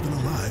 The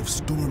 11Alive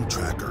Storm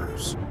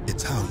Trackers.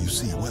 It's how you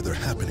see weather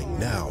happening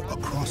now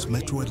across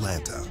Metro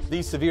Atlanta.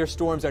 These severe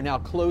storms are now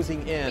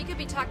closing in. We could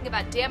be talking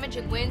about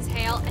damaging winds,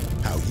 hail,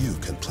 and how you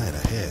can plan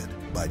ahead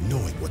by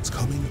knowing what's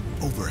coming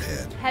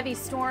overhead. Heavy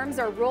storms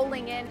are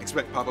rolling in.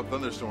 Expect pop-up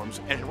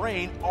thunderstorms and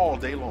rain all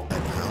day long.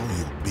 And how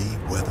you'll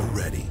be weather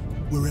ready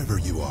wherever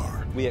you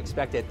are. We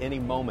expect at any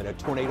moment a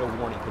tornado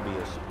warning could be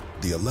issued.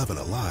 The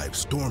 11Alive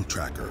Storm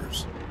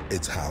Trackers.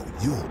 It's how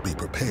you'll be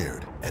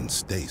prepared and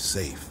stay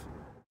safe.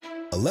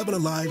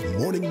 11Alive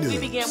Morning News. We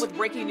began with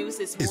breaking news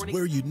this morning. Is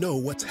where you know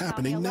what's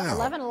happening now.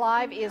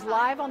 11Alive is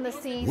live on the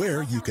scene.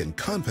 Where you can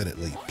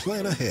confidently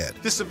plan ahead.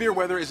 This severe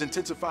weather is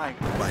intensifying.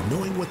 By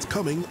knowing what's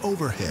coming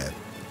overhead.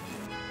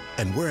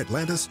 And we're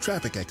Atlanta's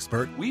traffic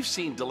expert. We've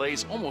seen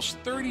delays almost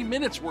 30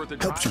 minutes worth of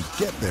drive. Helps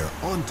you get there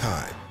on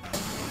time.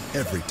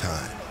 Every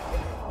time.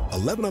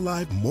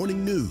 11Alive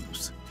Morning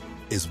News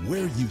is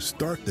where you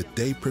start the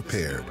day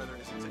prepared.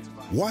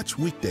 Watch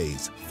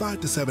weekdays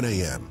 5 to 7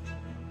 a.m.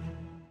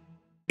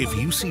 If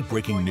you see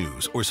breaking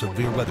news or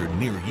severe weather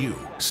near you,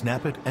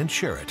 snap it and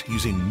share it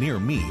using Near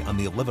Me on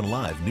the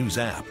 11Alive News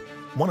app.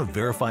 Want to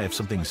verify if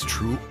something's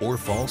true or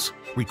false?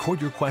 Record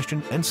your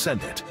question and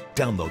send it.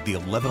 Download the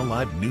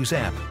 11Alive News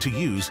app to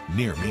use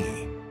Near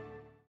Me.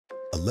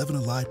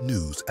 11Alive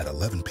News at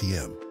 11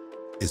 p.m.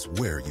 is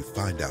where you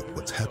find out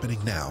what's happening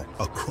now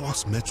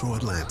across Metro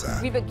Atlanta.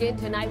 We begin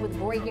tonight with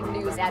breaking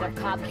news out of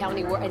Cobb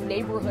County, where a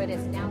neighborhood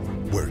is now...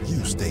 where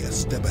you stay a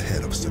step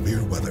ahead of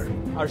severe weather.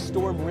 Our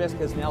storm risk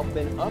has now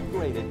been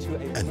upgraded to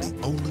a... and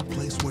the only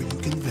place where you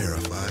can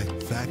verify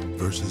fact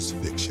versus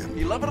fiction.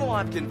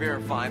 11Alive can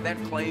verify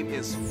that claim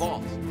is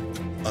false.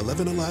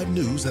 11Alive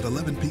News at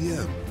 11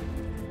 p.m.,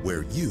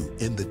 where you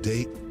end the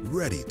day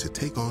ready to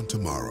take on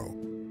tomorrow.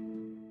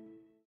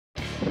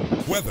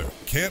 Weather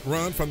can't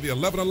run from the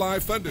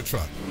 11Alive Thunder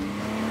Truck.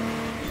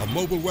 A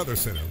mobile weather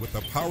center with the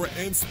power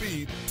and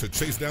speed to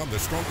chase down the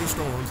strongest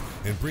storms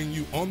and bring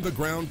you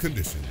on-the-ground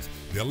conditions.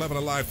 The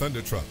 11Alive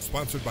Thunder Truck,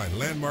 sponsored by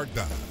Landmark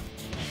Dodge.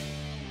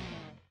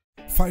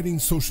 Fighting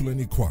social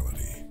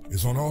inequality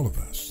is on all of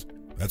us.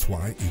 That's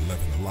why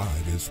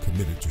 11Alive is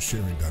committed to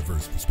sharing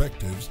diverse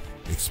perspectives,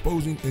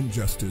 exposing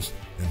injustice,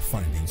 and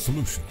finding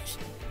solutions.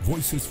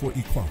 Voices for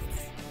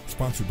Equality,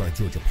 sponsored by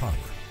Georgia Power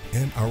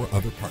and our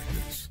other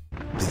partners.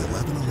 The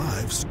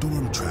 11Alive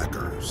Storm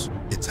Trackers.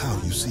 It's how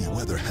you see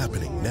weather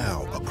happening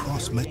now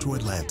across Metro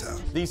Atlanta.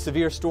 These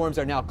severe storms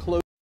are now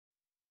close.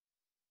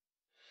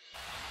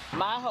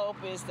 My hope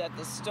is that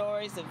the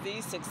stories of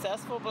these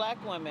successful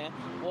black women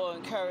will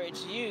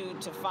encourage you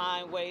to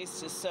find ways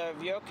to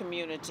serve your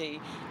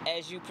community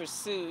as you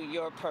pursue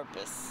your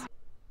purpose.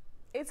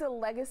 It's a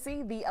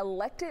legacy the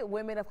elected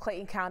women of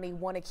Clayton County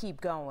want to keep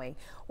going.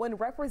 When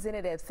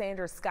Representative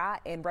Sandra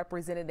Scott and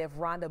Representative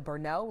Rhonda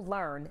Burnell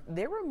learned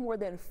there were more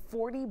than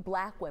 40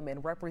 black women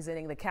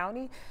representing the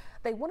county,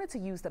 they wanted to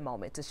use the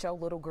moment to show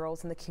little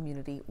girls in the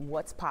community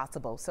what's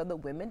possible. So the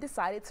women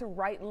decided to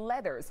write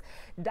letters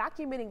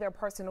documenting their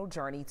personal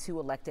journey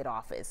to elected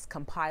office,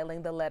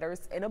 compiling the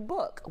letters in a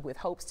book with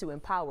hopes to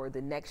empower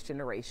the next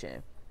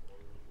generation.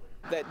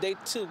 That they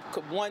too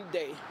could one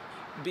day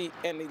be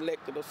an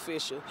elected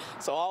official.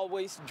 So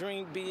always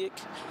dream big,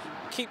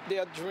 keep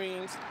their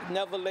dreams,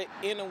 never let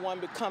anyone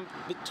become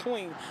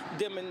between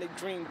them and the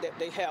dream that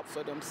they have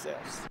for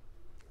themselves.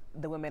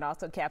 The women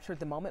also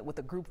captured the moment with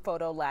a group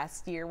photo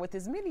last year with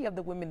as many of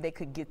the women they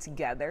could get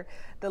together.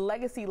 The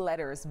Legacy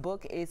Letters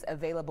book is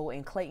available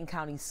in Clayton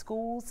County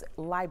schools,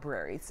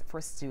 libraries for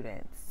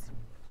students.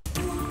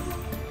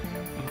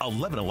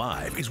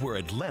 11Alive is where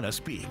Atlanta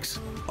speaks.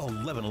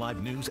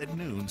 11Alive News at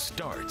noon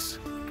starts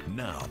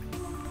now.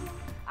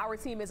 Our Our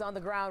team is on the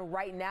ground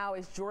right now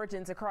as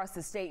Georgians across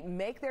the state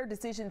make their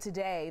decision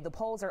today. The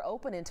polls are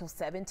open until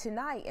 7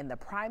 tonight in the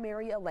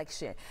primary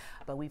election.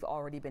 But we've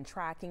already been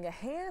tracking a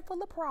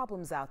handful of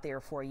problems out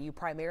there for you,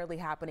 primarily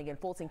happening in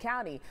Fulton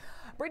County.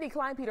 Brittany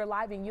Kleinpeter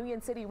live in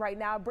Union City right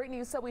now.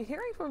 Brittany, so we're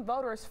hearing from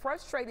voters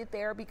frustrated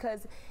there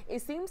because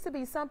it seems to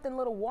be something a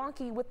little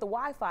wonky with the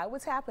Wi-Fi.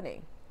 What's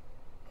happening?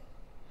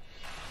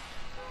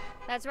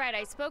 That's right.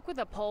 I spoke with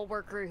a poll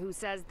worker who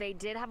says they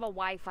did have a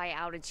Wi-Fi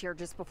outage here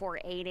just before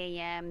 8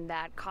 a.m.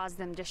 that caused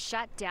them to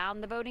shut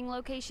down the voting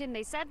location.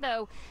 They said,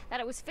 though, that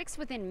it was fixed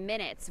within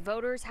minutes.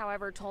 Voters,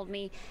 however, told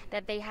me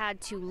that they had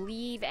to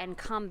leave and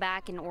come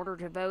back in order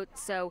to vote.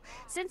 So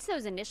since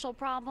those initial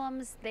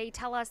problems, they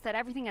tell us that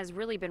everything has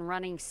really been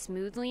running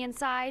smoothly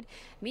inside.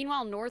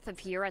 Meanwhile, north of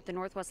here at the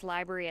Northwest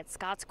Library at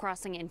Scotts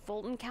Crossing in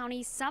Fulton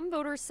County, some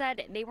voters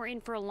said they were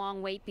in for a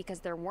long wait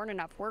because there weren't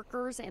enough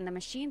workers and the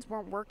machines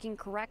weren't working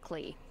correctly.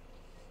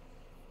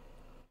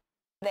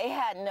 They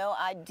had no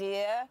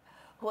idea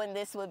when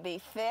this would be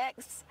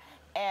fixed,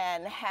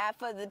 and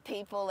half of the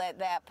people at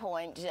that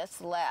point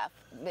just left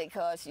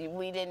because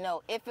we didn't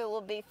know if it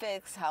would be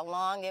fixed, how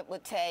long it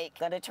would take.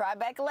 Gonna try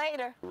back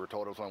later. We were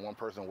told it was only one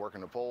person working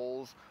the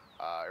polls.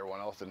 Everyone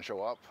else didn't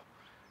show up.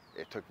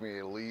 It took me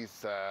at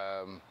least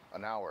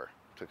an hour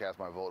to cast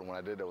my vote, and when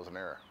I did, there was an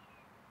error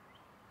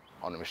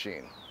on the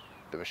machine.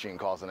 The machine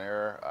caused an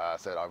error.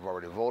 Said I've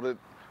already voted.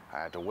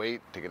 I had to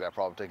wait to get that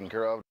problem taken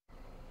care of.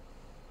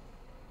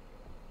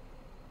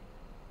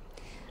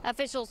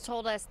 Officials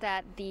told us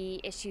that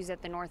the issues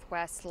at the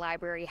Northwest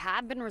Library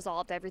have been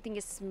resolved. Everything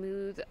is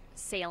smooth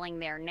sailing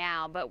there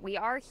now, but we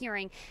are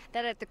hearing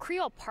that at the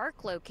Creole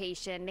Park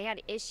location, they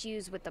had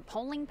issues with the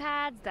polling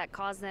pads that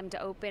caused them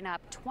to open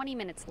up 20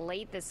 minutes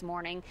late this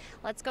morning.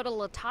 Let's go to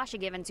Latasha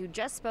Givens, who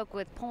just spoke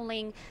with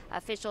polling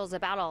officials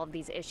about all of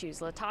these issues.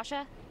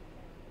 Latasha?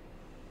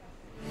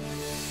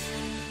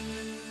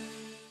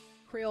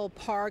 Creole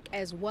Park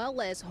as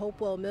well as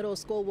Hopewell Middle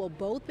School will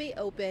both be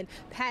open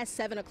past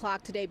 7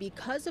 o'clock today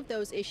because of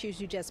those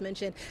issues you just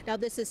mentioned. Now,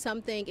 this is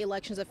something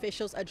elections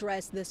officials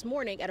addressed this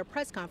morning at a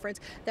press conference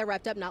that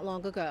wrapped up not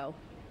long ago.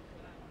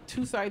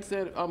 Two sites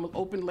that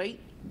opened late.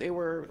 They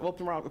were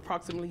open around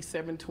approximately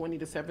 7:20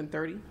 to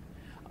 7:30.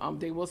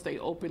 They will stay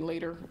open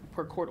later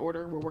per court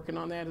order. We're working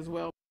on that as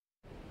well.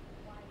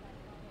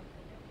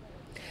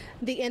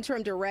 The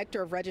interim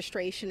director of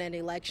registration and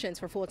elections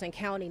for Fulton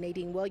County,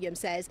 Nadine Williams,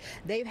 says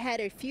they've had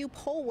a few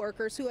poll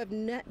workers who have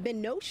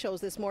been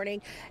no-shows this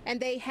morning, and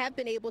they have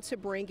been able to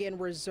bring in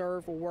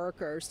reserve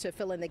workers to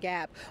fill in the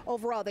gap.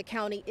 Overall, the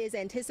county is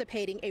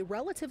anticipating a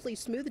relatively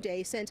smooth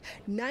day since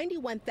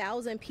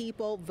 91,000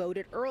 people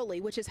voted early,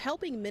 which is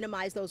helping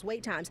minimize those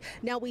wait times.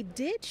 Now, we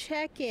did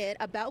check in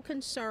about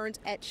concerns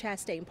at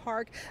Chastain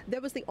Park.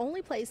 That was the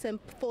only place in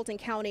Fulton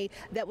County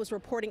that was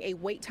reporting a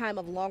wait time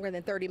of longer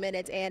than 30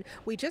 minutes, and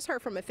we just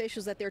heard from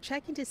officials that they're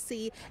checking to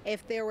see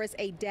if there was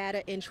a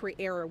data entry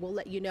error. We'll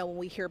let you know when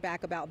we hear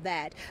back about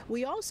that.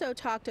 We also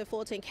talked to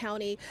Fulton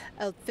County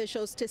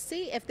officials to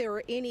see if there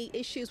were any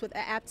issues with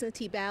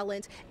absentee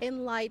ballots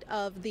in light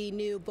of the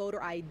new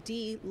voter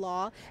ID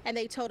law, and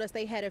they told us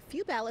they had a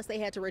few ballots they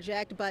had to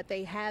reject, but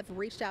they have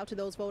reached out to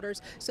those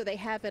voters, so they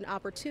have an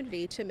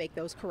opportunity to make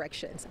those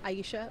corrections.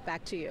 Aisha,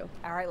 back to you.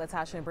 All right,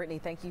 Latasha and Brittany,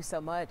 thank you so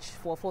much.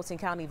 Well, Fulton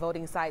County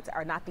voting sites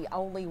are not the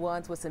only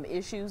ones with some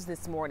issues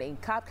this morning.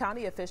 Cobb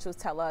County officials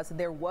tell us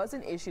there was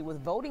an issue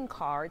with voting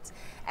cards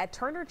at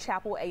Turner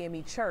Chapel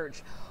AME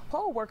Church.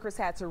 Poll workers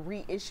had to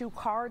reissue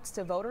cards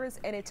to voters,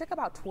 and it took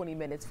about 20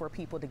 minutes for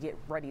people to get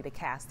ready to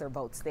cast their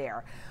votes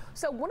there.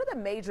 So one of the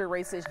major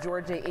races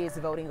Georgia is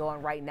voting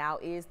on right now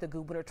is the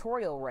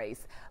gubernatorial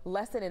race.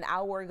 Less than an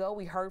hour ago,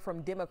 we heard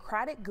from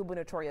Democratic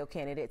gubernatorial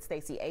candidate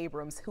Stacey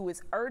Abrams, who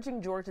is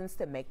urging Georgians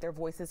to make their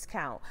voices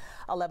count.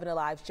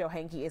 11Alive's Joe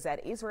Hankey is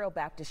at Israel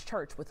Baptist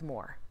Church with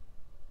more.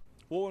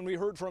 Well, when we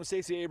heard from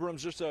Stacey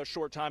Abrams just a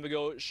short time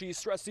ago, she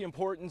stressed the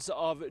importance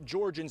of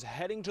Georgians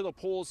heading to the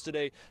polls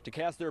today to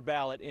cast their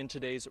ballot in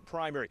today's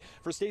primary.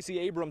 For Stacey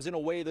Abrams, in a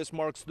way, this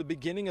marks the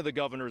beginning of the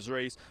governor's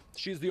race.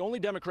 She's the only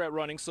Democrat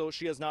running, so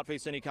she has not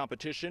faced any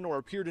competition or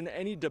appeared in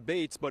any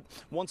debates. But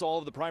once all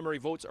of the primary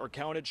votes are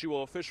counted, she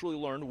will officially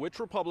learn which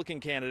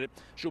Republican candidate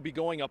she'll be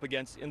going up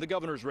against in the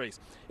governor's race.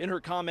 In her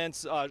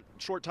comments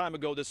short time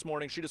ago this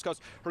morning, she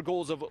discussed her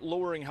goals of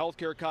lowering health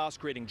care costs,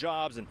 creating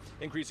jobs, and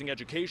increasing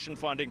education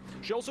funding.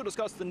 She also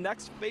discussed the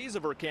next phase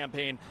of her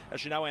campaign as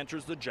she now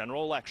enters the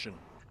general election.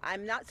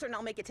 I'm not certain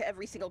I'll make it to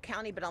every single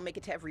county, but I'll make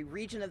it to every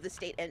region of the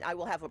state, and I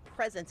will have a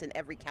presence in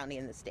every county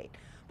in the state.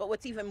 But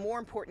what's even more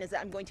important is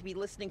that I'm going to be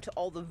listening to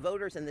all the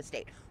voters in the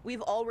state.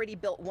 We've already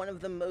built one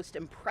of the most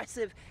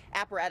impressive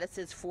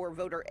apparatuses for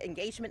voter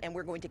engagement, and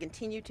we're going to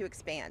continue to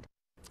expand.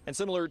 And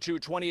similar to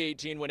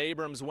 2018 when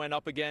Abrams went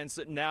up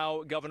against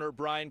now Governor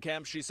Brian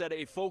Kemp, she said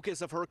a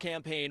focus of her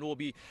campaign will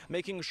be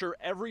making sure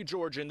every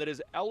Georgian that is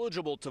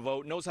eligible to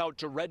vote knows how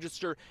to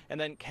register and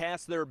then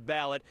cast their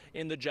ballot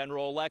in the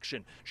general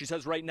election. She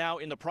says right now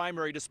in the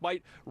primary,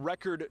 despite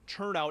record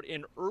turnout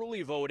in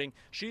early voting,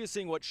 she is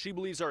seeing what she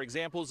believes are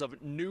examples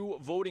of new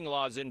voting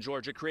laws in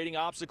Georgia, creating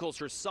obstacles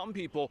for some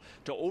people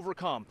to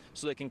overcome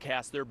so they can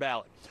cast their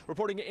ballot.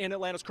 Reporting in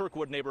Atlanta's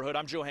Kirkwood neighborhood,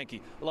 I'm Joe Henke,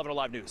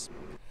 11Alive News.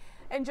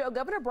 And Joe,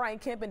 Governor Brian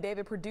Kemp and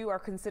David Perdue are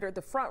considered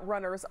the front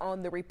runners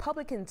on the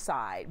Republican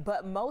side,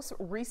 but most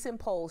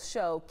recent polls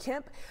show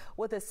Kemp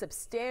with a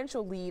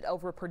substantial lead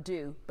over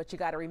Perdue. But you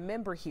got to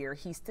remember here,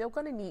 he's still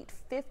going to need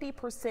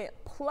 50%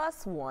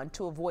 plus one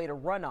to avoid a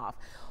runoff.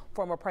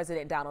 Former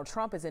President Donald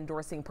Trump is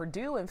endorsing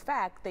Perdue. In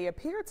fact, they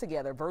appeared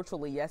together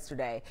virtually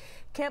yesterday.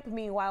 Kemp,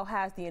 meanwhile,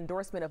 has the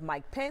endorsement of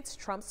Mike Pence,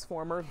 Trump's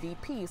former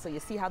VP. So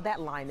you see how that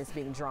line is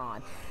being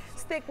drawn.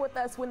 Stick with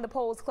us when the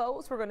polls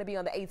close. We're going to be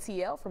on the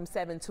ATL from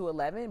 7 to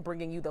 11,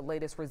 bringing you the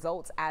latest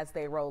results as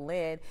they roll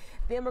in.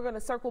 Then we're going to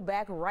circle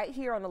back right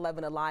here on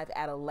 11Alive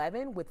at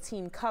 11 with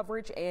team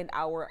coverage and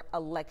our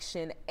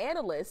election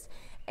analyst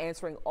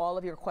answering all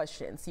of your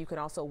questions. You can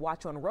also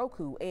watch on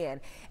Roku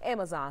and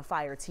Amazon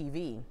Fire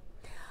TV.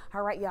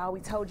 All right, y'all,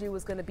 we told you it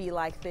was going to be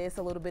like this,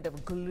 a little bit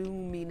of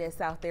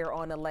gloominess out there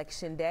on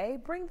Election Day.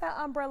 Bring that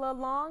umbrella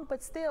along,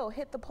 but still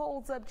hit the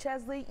polls up,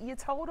 Chesley. You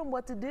told them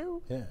what to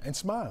do. Yeah, and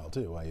smile,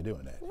 too, while you're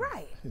doing that.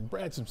 Right.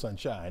 Add some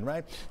sunshine,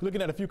 right?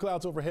 Looking at a few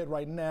clouds overhead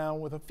right now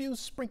with a few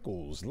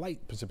sprinkles,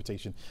 light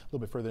precipitation a little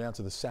bit further down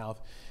to the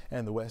south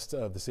and the west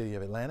of the city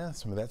of Atlanta.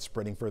 Some of that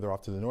spreading further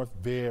off to the north.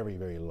 Very,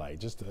 very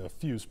light. Just a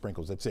few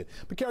sprinkles. That's it.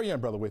 But carry your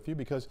umbrella with you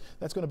because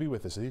that's going to be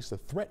with us. At least the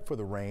threat for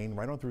the rain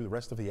right on through the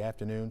rest of the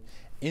afternoon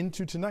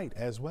into tonight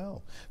as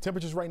well.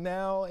 Temperatures right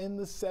now in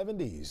the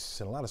 70s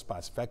in a lot of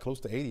spots. In fact, close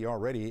to 80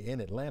 already in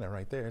Atlanta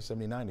right there.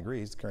 79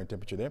 degrees, the current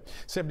temperature there.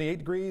 78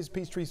 degrees,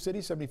 Peachtree City.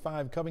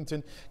 75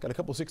 Covington. Got a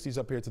couple 60s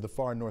up here to the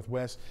far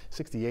northwest.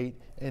 68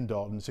 in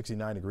Dalton.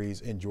 69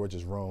 degrees in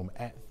Georgia's Rome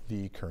at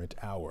the current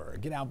hour.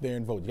 Get out there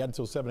and vote. You got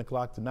until 7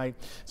 o'clock tonight.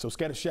 So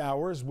scattered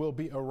showers will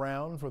be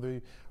around for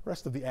the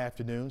rest of the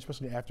afternoon,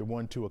 especially after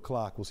 1, 2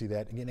 o'clock. We'll see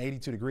that. Again,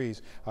 82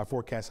 degrees, our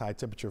forecast high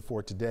temperature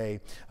for today.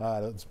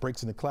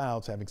 Breaks in the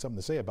clouds, having something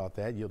to say about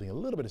that, yielding a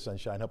little bit of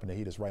sunshine, helping to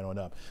heat us right on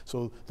up.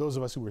 So those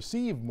of us who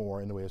receive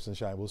more in the way of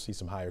sunshine will see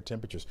some higher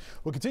temperatures.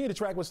 We'll continue to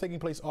track what's taking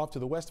place off to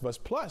the west of us.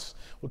 Plus,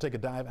 we'll take a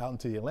dive out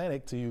into the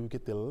Atlantic to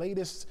get the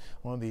latest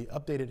on the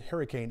updated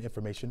hurricane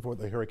information for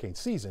the hurricane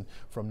season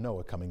from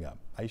NOAA coming up.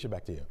 Aisha,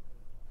 back to you.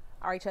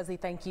 All right, Chesley,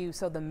 thank you.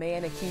 So the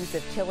man accused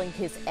of killing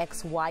his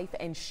ex-wife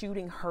and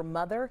shooting her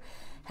mother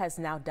has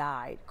now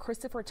died.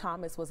 Christopher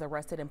Thomas was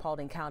arrested in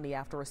Paulding County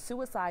after a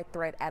suicide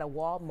threat at a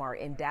Walmart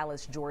in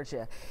Dallas,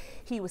 Georgia.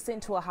 He was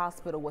sent to a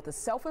hospital with a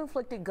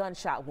self-inflicted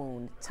gunshot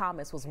wound.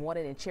 Thomas was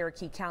wanted in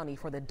Cherokee County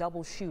for the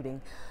double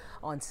shooting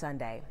on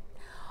Sunday.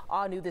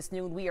 All new this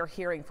noon, we are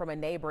hearing from a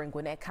neighbor in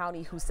Gwinnett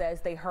County who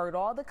says they heard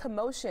all the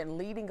commotion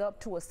leading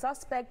up to a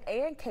suspect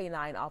and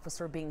K-9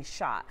 officer being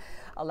shot.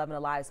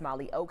 11Alive's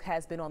Molly Oak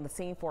has been on the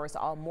scene for us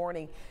all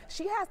morning.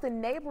 She has the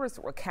neighbor's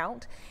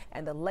recount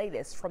and the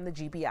latest from the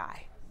GBI.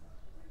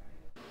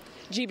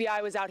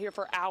 GBI was out here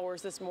for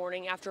hours this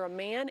morning after a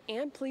man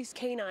and police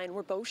K-9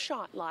 were both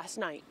shot last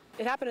night.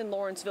 It happened in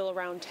Lawrenceville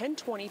around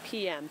 10:20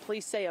 p.m.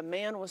 Police say a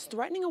man was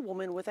threatening a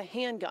woman with a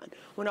handgun.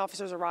 When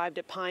officers arrived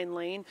at Pine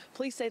Lane,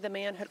 police say the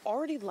man had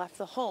already left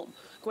the home.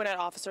 Gwinnett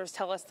officers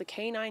tell us the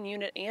K-9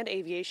 unit and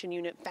aviation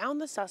unit found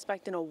the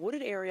suspect in a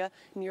wooded area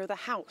near the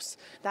house.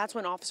 That's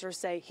when officers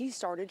say he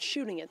started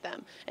shooting at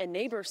them, and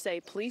neighbors say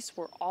police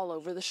were all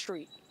over the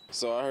street.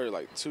 So I heard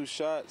like 2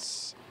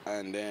 shots,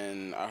 and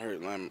then I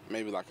heard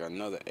maybe like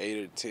another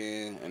 8 or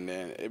 10, and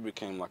then it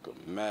became like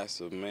a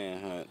massive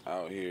manhunt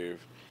out here.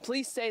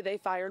 Police say they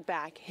fired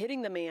back,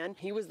 hitting the man.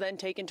 He was then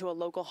taken to a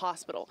local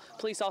hospital.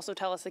 Police also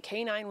tell us the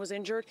K-9 was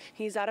injured.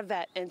 He's at a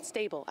vet and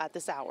stable at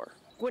this hour.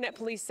 Gwinnett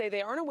police say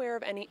they aren't aware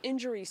of any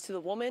injuries to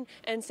the woman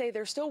and say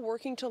they're still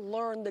working to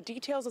learn the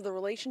details of the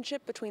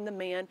relationship between the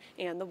man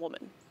and the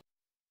woman.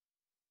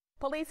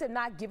 Police have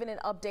not given an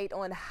update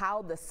on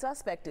how the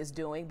suspect is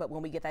doing, but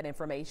when we get that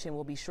information,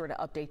 we'll be sure to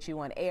update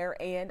you on air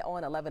and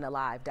on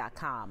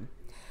 11alive.com.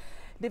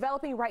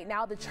 Developing right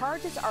now, the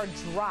charges are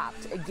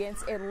dropped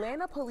against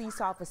Atlanta police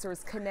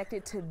officers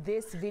connected to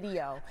this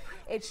video.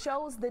 It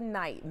shows the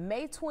night,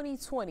 May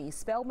 2020,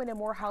 Spelman and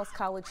Morehouse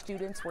College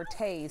students were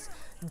tased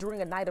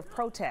during a night of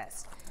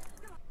protest.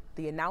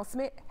 The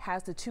announcement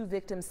has the 2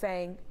 victims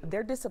saying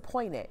they're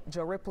disappointed.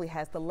 Joe Ripley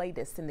has the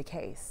latest in the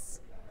case.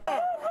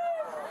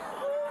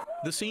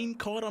 The scene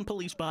caught on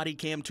police body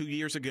cam 2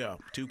 years ago.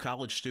 2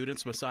 college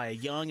students, Messiah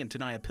Young and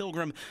Tanaya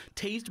Pilgrim,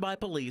 tased by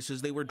police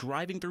as they were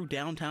driving through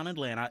downtown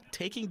Atlanta,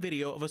 taking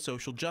video of a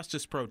social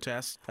justice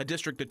protest. A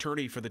district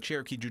attorney for the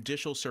Cherokee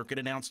Judicial Circuit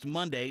announced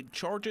Monday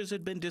charges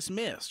had been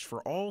dismissed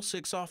for all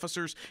 6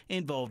 officers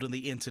involved in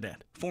the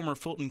incident. Former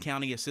Fulton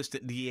County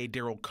Assistant DA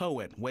Daryl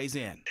Cohen weighs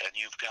in. And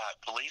you've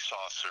got police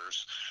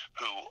officers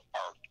who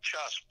are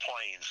just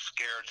plain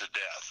scared to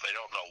death. They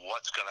don't know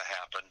what's going to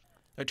happen.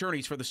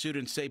 Attorneys for the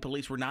students say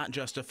police were not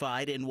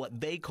justified in what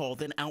they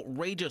called an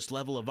outrageous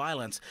level of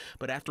violence.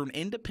 But after an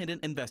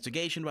independent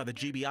investigation by the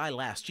GBI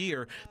last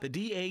year, the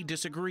DA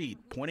disagreed,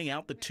 pointing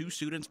out the two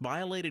students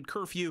violated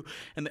curfew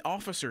and the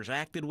officers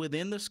acted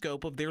within the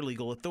scope of their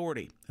legal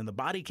authority. And the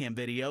body cam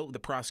video, the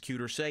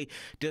prosecutors say,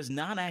 does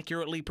not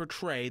accurately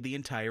portray the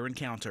entire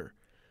encounter.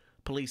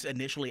 Police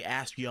initially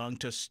asked Young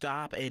to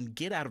stop and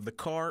get out of the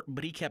car,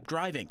 but he kept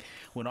driving.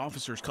 When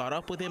officers caught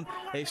up with him,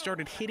 they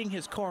started hitting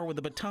his car with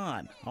a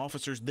baton.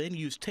 Officers then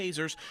used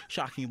tasers,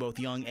 shocking both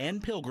Young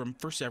and Pilgrim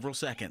for several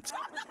seconds.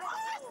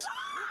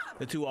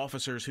 The two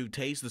officers who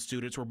tased the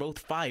students were both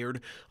fired,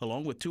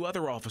 along with two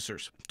other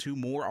officers. Two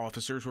more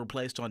officers were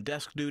placed on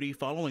desk duty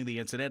following the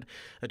incident.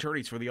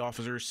 Attorneys for the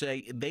officers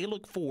say they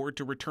look forward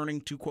to returning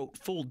to, quote,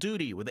 full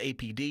duty with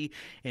APD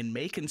and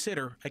may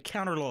consider a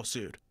counter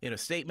lawsuit. In a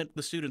statement,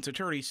 the students'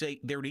 attorneys say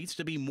there needs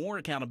to be more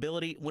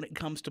accountability when it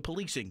comes to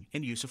policing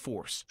and use of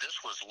force. This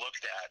was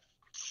looked at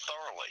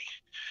thoroughly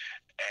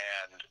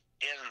and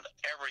in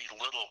every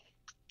little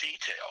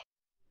detail.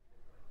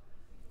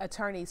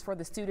 Attorneys for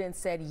the students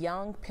said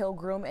Young,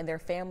 Pilgrim, and their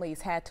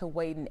families had to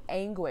wait in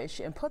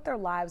anguish and put their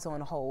lives on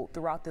hold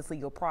throughout this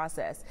legal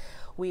process.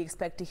 We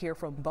expect to hear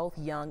from both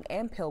Young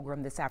and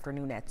Pilgrim this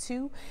afternoon at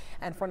 2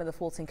 in front of the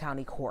Fulton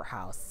County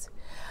Courthouse.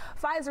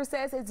 Pfizer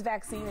says its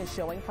vaccine is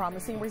showing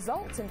promising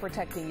results in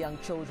protecting young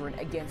children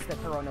against the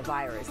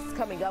coronavirus.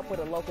 Coming up, what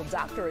a local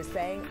doctor is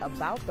saying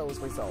about those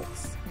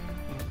results.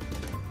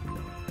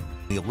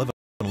 The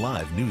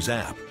 11Alive News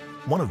app.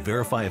 Want to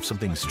verify if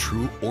something's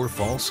true or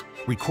false?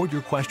 Record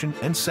your question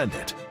and send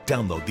it.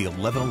 Download the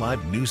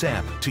 11Alive News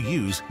app to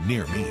use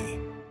near me.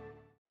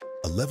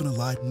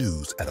 11Alive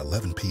News at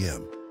 11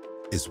 p.m.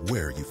 is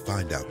where you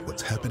find out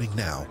what's happening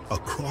now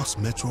across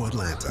Metro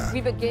Atlanta.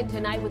 We begin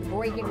tonight with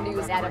breaking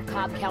news out of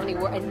Cobb County,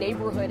 where a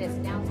neighborhood is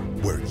now...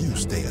 where you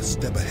stay a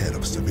step ahead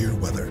of severe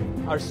weather.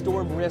 Our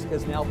storm risk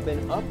has now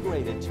been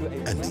upgraded to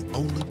a... and the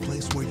only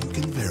place where you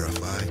can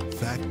verify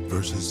fact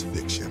versus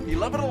fiction.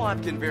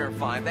 11Alive can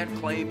verify that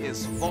claim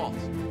is false.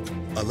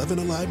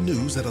 11Alive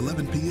News at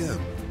 11 p.m.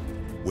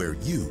 where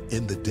you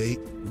end the day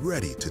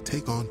ready to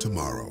take on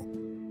tomorrow.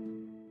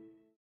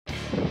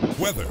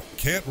 Weather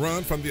can't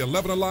run from the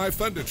 11Alive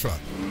Thunder Truck.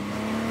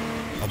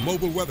 A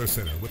mobile weather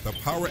center with the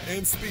power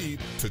and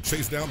speed to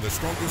chase down the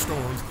strongest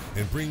storms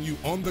and bring you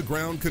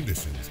on-the-ground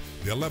conditions.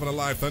 The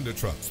 11Alive Thunder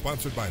Truck,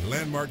 sponsored by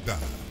Landmark Dodge.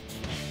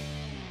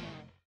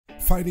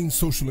 Fighting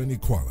social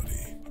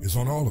inequality is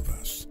on all of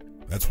us.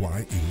 That's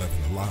why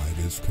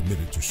 11Alive is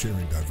committed to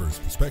sharing diverse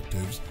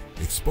perspectives,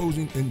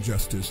 exposing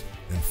injustice,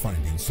 and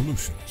finding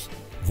solutions.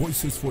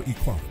 Voices for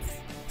Equality,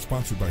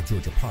 sponsored by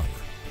Georgia Power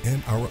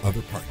and our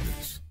other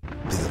partners.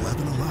 The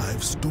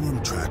 11Alive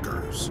Storm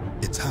Trackers.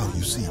 It's how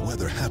you see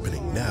weather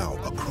happening now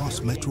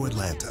across Metro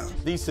Atlanta.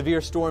 These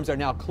severe storms are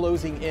now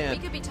closing in. We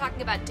could be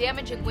talking about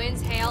damaging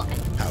winds, hail,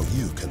 and how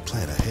you can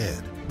plan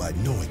ahead by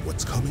knowing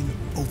what's coming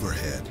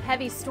overhead.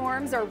 Heavy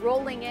storms are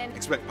rolling in.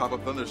 Expect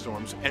pop-up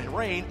thunderstorms and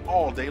rain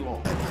all day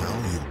long. And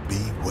how you'll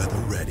be weather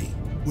ready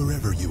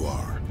wherever you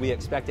are. We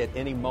expect at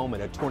any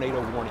moment a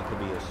tornado warning could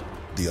be issued.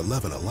 The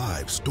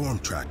 11Alive Storm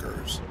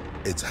Trackers.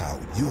 It's how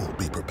you'll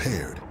be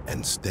prepared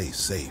and stay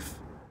safe.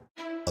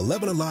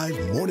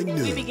 11Alive Morning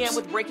News. We began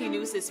with breaking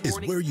news this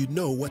morning. Is where you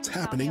know what's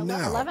happening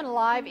now.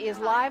 11Alive is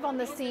live on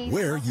the scene.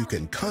 Where you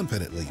can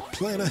confidently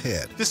plan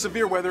ahead. This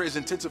severe weather is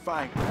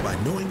intensifying. By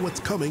knowing what's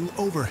coming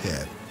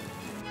overhead.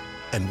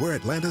 And we're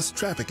Atlanta's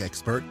traffic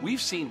expert.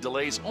 We've seen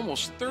delays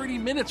almost 30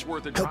 minutes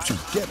worth of helps you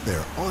get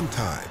there on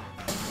time.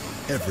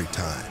 Every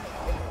time.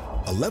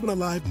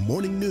 11Alive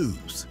Morning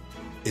News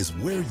is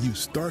where you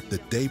start the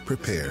day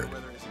prepared.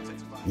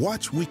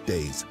 Watch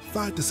weekdays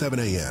 5 to 7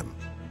 a.m.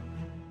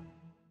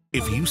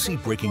 If you see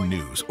breaking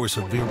news or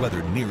severe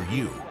weather near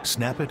you,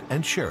 snap it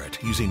and share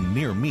it using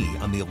Near Me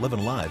on the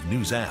 11Alive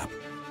News app.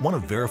 Want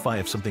to verify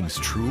if something's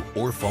true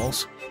or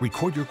false?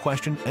 Record your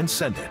question and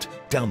send it.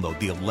 Download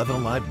the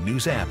 11Alive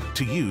News app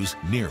to use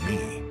near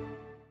me.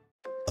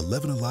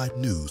 11Alive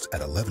News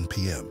at 11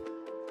 p.m.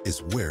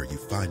 is where you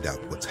find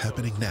out what's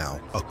happening now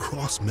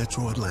across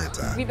Metro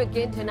Atlanta. We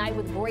begin tonight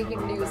with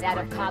breaking news out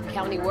of Cobb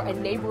County, where a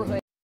neighborhood...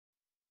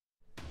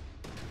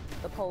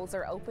 The polls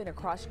are open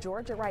across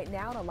Georgia right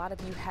now, and a lot of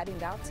you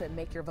heading out to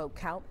make your vote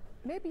count,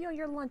 maybe on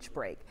your lunch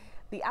break.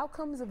 The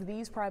outcomes of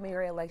these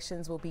primary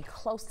elections will be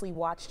closely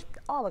watched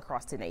all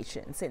across the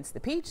nation, since the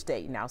Peach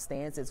State now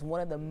stands as one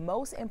of the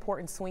most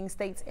important swing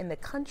states in the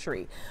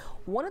country.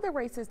 One of the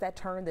races that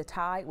turned the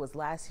tide was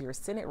last year's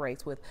Senate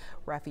race with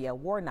Raphael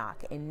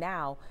Warnock, and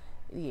now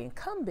the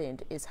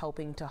incumbent is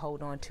hoping to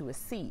hold on to a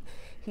seat.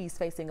 He's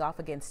facing off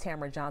against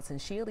Tamara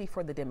Johnson-Shealy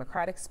for the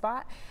Democratic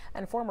spot,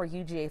 and former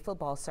UGA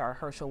football star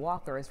Herschel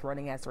Walker is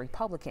running as a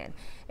Republican.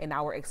 In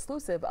our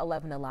exclusive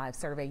 11Alive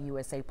Survey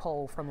USA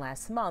poll from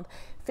last month,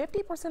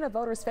 50% of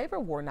voters favored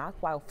Warnock,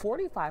 while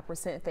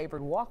 45%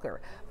 favored Walker.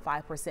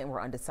 5%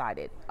 were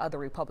undecided. Other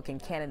Republican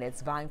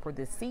candidates vying for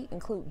this seat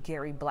include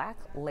Gary Black,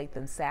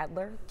 Latham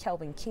Sadler,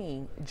 Kelvin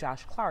King,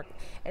 Josh Clark,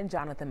 and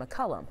Jonathan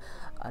McCullum.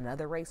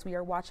 Another race we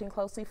are watching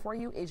closely for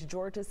you is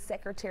Georgia's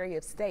Secretary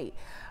of State.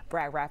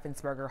 Brad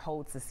Raffensperger Raffensperger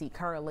holds the seat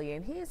currently,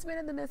 and he's been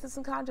in the midst of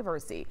some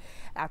controversy.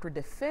 After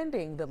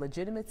defending the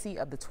legitimacy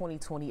of the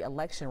 2020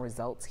 election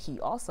results, he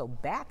also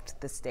backed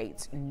the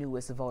state's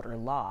newest voter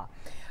law.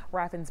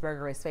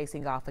 Raffensperger is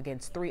facing off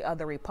against 3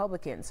 other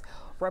Republicans,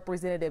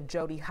 Representative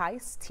Jody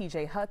Hice,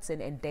 TJ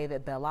Hudson, and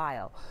David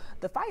Belial.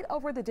 The fight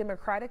over the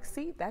Democratic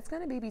seat, that's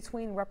going to be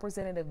between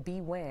Representative B.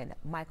 Wynn,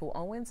 Michael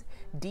Owens,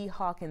 D.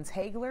 Hawkins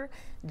Hagler,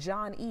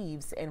 John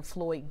Eves, and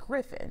Floyd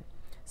Griffin.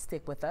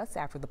 Stick with us.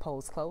 After the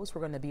polls close,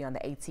 we're going to be on the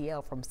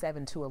ATL from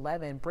 7 to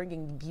 11,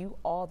 bringing you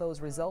all those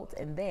results.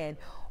 And then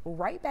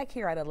right back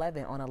here at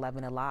 11 on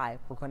 11 Alive,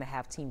 we're going to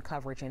have team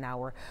coverage and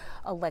our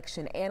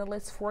election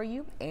analysts for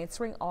you,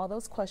 answering all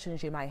those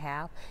questions you might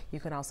have. You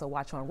can also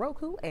watch on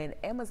Roku and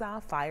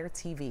Amazon Fire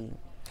TV.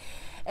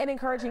 An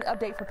encouraging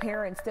update for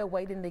parents still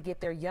waiting to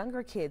get their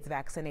younger kids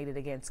vaccinated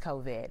against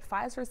COVID.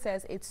 Pfizer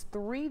says its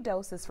 3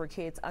 doses for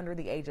kids under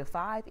the age of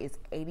 5 is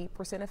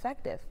 80%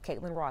 effective.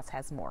 Caitlin Ross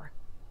has more.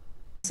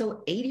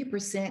 So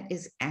 80%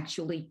 is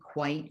actually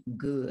quite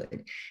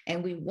good.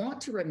 And we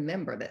want to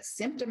remember that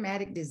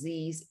symptomatic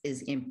disease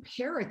is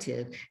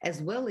imperative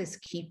as well as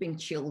keeping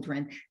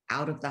children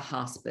out of the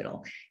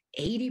hospital.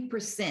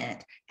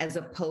 80% as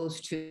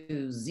opposed to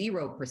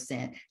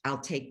 0%, I'll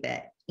take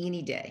that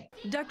any day.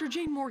 Dr.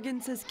 Jane Morgan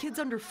says kids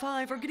under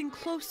 5 are getting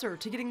closer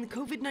to getting the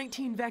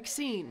COVID-19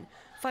 vaccine.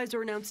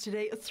 Pfizer announced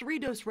today a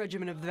 3-dose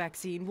regimen of the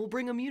vaccine will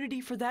bring immunity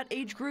for that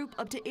age group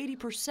up to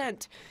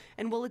 80%.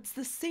 And while it's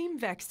the same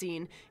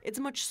vaccine, it's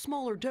a much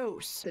smaller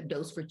dose. The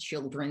dose for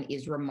children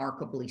is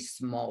remarkably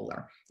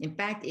smaller. In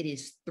fact, it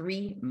is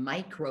 3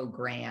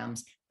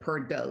 micrograms per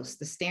dose.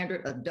 The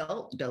standard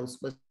adult dose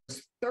was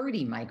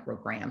 30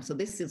 micrograms. So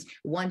this is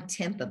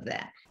 1/10 of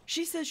that.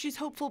 She says she's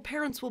hopeful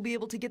parents will be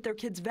able to get their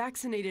kids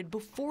vaccinated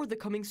before the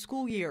coming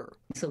school year.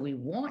 So we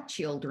want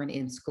children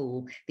in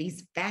school.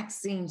 These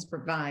vaccines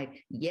provide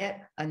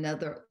yet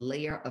another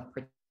layer of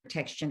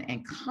protection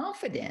and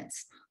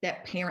confidence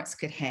that parents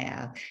could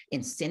have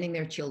in sending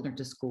their children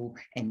to school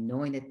and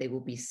knowing that they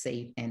will be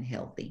safe and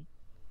healthy.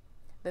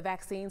 The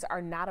vaccines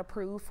are not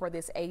approved for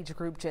this age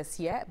group just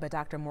yet, but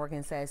Dr.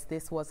 Morgan says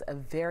this was a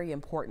very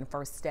important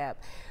first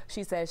step.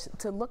 She says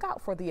to look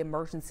out for the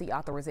emergency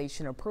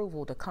authorization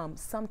approval to come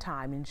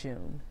sometime in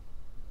June.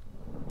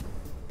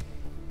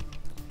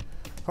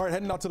 All right,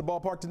 heading out to the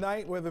ballpark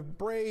tonight where the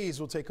Braves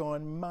will take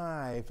on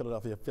my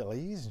Philadelphia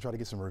Phillies and try to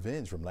get some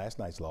revenge from last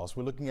night's loss.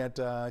 We're looking at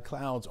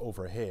clouds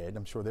overhead.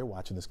 I'm sure they're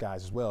watching the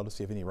skies as well to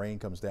see if any rain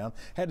comes down.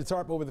 Had the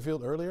tarp over the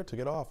field earlier, took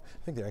it off.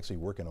 I think they're actually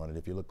working on it.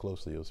 If you look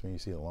closely, you'll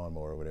see the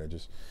lawnmower over there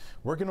just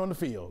working on the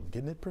field,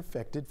 getting it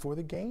perfected for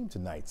the game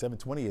tonight.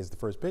 7:20 is the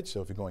first pitch,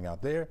 so if you're going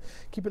out there,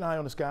 keep an eye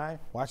on the sky,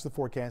 watch the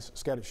forecast.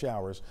 Scattered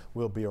showers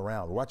will be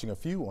around. We're watching a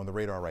few on the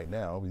radar right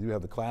now. We do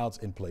have the clouds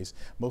in place,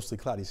 mostly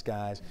cloudy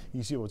skies.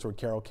 You see over toward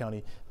Carroll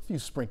County, a few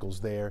sprinkles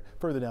there.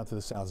 Further down to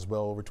the south as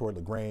well, over toward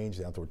LaGrange,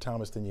 down toward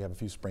Thomaston, you have a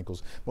few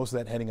sprinkles. Most of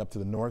that heading up to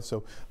the north.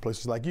 So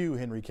places like you,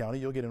 Henry County,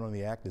 you'll get in on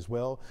the act as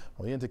well.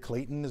 Into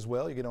Clayton as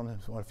well, you get on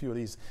a few of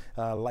these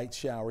light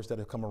showers that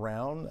have come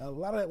around. A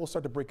lot of that will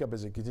start to break up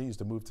as it continues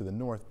to move to the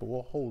north, but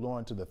we'll hold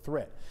on to the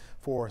threat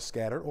for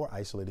scattered or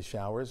isolated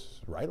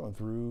showers right on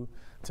through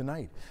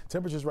tonight.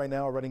 Temperatures right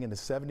now are running in the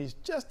 70s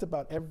just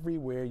about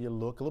everywhere you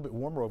look. A little bit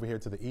warmer over here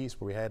to the east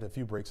where we had a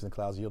few breaks in the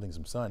clouds yielding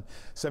some sun.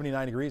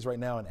 79 degrees right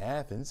now in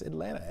Athens.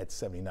 Atlanta at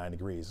 79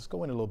 degrees. Let's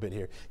go in a little bit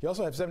here. You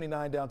also have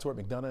 79 down toward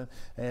McDonough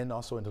and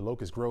also into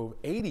Locust Grove.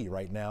 80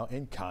 right now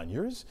in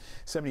Conyers.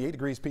 78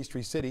 degrees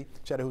Peachtree City.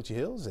 Chattahoochee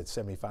Hills at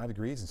 75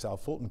 degrees in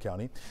South Fulton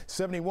County.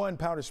 71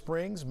 Powder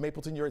Springs.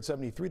 Mapleton, you're at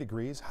 73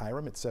 degrees.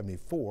 Hiram at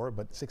 74,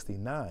 but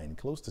 69,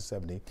 close to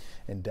 70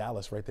 in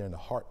Dallas right there in the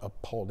heart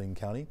of Paulding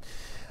County.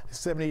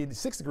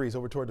 76 degrees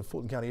over toward the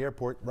Fulton County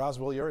Airport.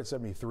 Roswell, you're at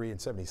 73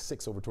 and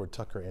 76 over toward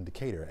Tucker and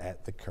Decatur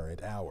at the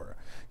current hour.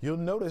 You'll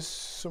notice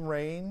some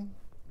rain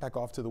back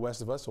off to the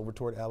west of us over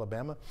toward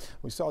Alabama.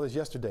 We saw this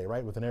yesterday,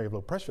 right, with an area of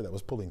low pressure that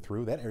was pulling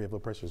through. That area of low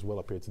pressure is well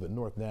up here to the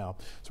north now.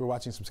 So we're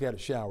watching some scattered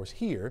showers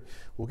here.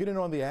 We'll get in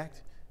on the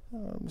act.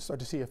 We'll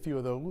start to see a few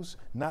of those,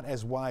 not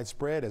as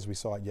widespread as we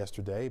saw it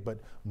yesterday, but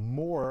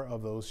more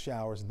of those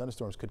showers and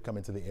thunderstorms could come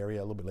into the area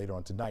a little bit later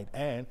on tonight.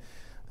 And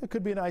there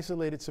could be an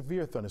isolated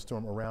severe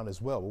thunderstorm around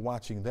as well. We're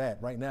watching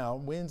that right now.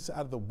 Winds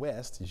out of the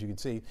west, as you can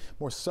see,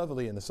 more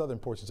southerly in the southern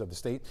portions of the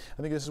state.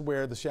 I think this is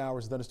where the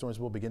showers and thunderstorms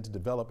will begin to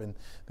develop, and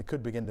they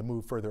could begin to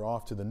move further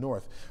off to the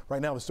north.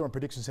 Right now, the Storm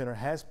Prediction Center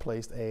has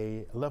placed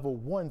a level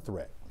 1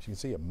 threat. As you can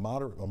see, a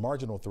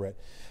marginal threat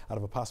out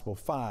of a possible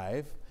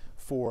 5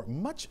 for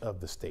much of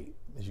the state,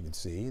 as you can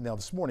see. Now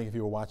this morning, if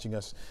you were watching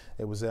us,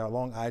 it was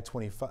along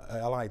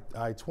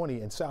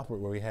I-20 and southward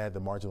where we had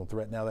the marginal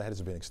threat. Now that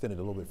has been extended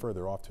a little bit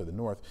further off to the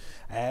north,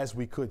 as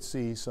we could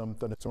see some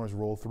thunderstorms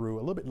roll through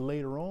a little bit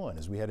later on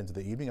as we head into the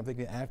evening. I'm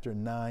thinking after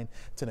 9,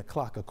 10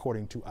 o'clock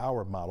according to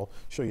our model.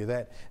 Show you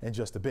that in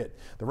just a bit.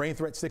 The rain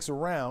threat sticks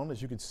around,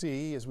 as you can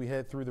see, as we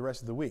head through the rest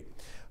of the week.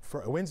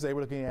 For Wednesday,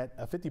 we're looking at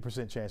a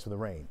 50% chance for the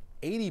rain.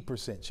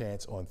 80%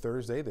 chance on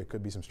Thursday. There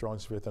could be some strong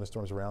severe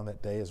thunderstorms around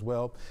that day as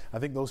well. I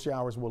think those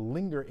showers will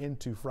linger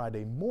into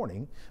Friday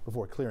morning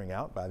before clearing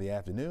out by the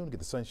afternoon, get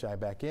the sunshine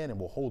back in, and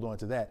we'll hold on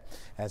to that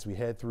as we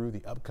head through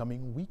the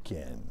upcoming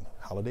weekend.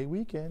 Holiday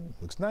weekend.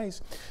 Looks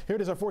nice. Here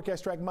it is, our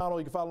forecast track model.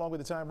 You can follow along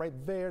with the time right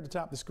there at the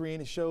top of the screen.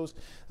 It shows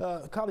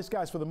cloudy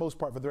skies for the most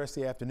part for the rest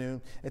of the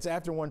afternoon. It's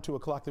after 1, 2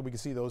 o'clock that we can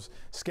see those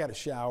scattered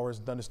showers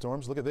and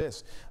thunderstorms. Look at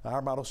this.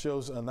 Our model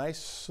shows a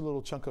nice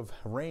little chunk of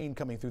rain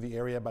coming through the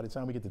area by the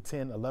time we get to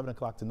 10, 11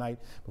 o'clock tonight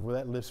before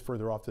that lifts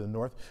further off to the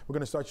north. We're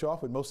going to start you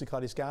off with mostly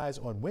cloudy skies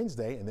on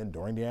Wednesday, and then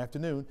during the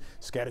afternoon,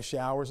 scattered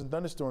showers and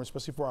thunderstorms,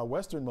 especially for our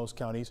westernmost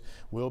counties,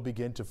 will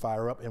begin to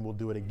fire up, and we'll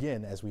do it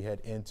again as we head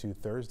into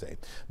Thursday.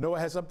 NOAA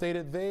has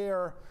updated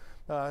their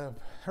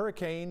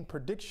hurricane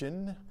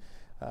prediction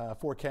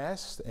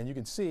forecast, and you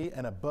can see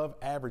an above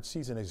average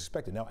season is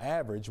expected. Now,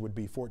 average would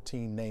be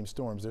 14 named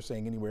storms. They're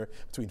saying anywhere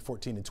between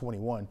 14 and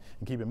 21.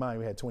 And keep in mind,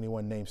 we had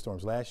 21 named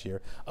storms last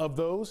year. Of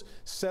those,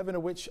 7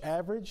 of which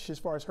average as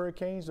far as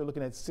hurricanes, they're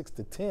looking at 6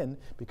 to 10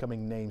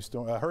 becoming named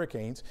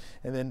hurricanes.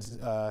 And then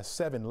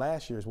 7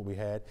 last year is what we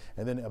had.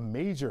 And then a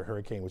major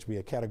hurricane, which would be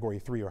a category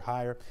 3 or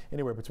higher,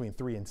 anywhere between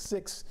 3 and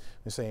 6.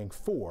 They're saying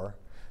 4.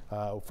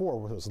 4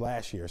 was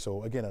last year.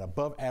 So again, an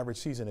above average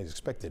season is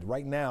expected.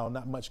 Right now,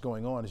 not much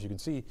going on, as you can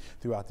see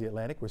throughout the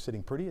Atlantic. We're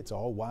sitting pretty. It's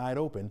all wide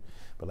open.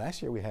 But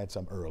last year we had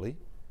some early,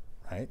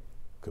 right?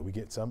 Could we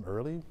get some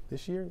early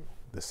this year?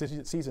 The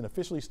season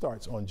officially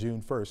starts on June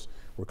 1st.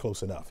 We're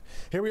close enough.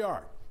 Here we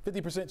are.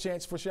 50%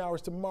 chance for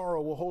showers tomorrow.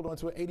 We'll hold on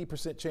to an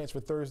 80% chance for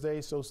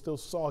Thursday, so still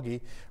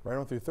soggy right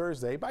on through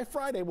Thursday. By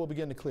Friday, we'll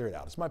begin to clear it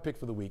out. It's my pick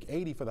for the week,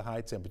 80 for the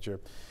high temperature.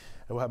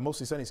 We'll have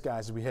mostly sunny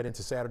skies as we head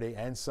into Saturday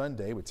and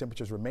Sunday, with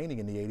temperatures remaining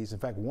in the 80s. In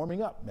fact,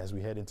 warming up as we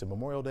head into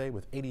Memorial Day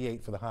with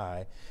 88 for the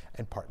high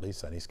and partly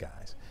sunny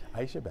skies.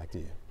 Aisha, back to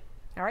you.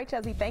 All right,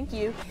 Chelsea, thank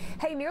you.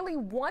 Hey, nearly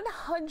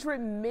 100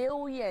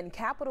 million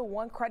Capital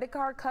One credit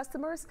card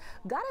customers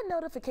got a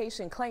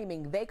notification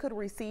claiming they could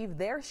receive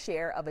their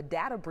share of a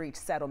data breach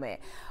settlement.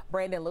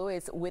 Brandon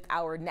Lewis with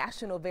our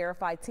National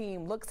Verify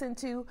team looks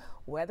into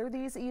whether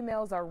these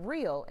emails are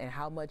real and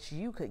how much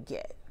you could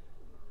get.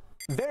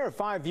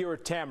 Verify viewer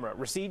Tamara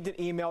received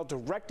an email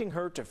directing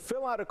her to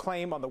fill out a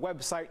claim on the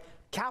website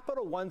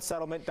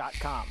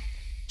CapitalOneSettlement.com.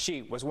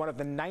 She was one of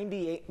the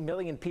 98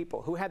 million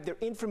people who had their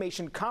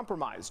information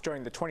compromised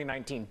during the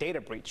 2019 data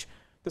breach.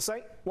 The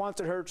site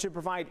wanted her to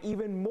provide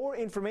even more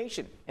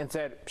information and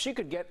said she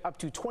could get up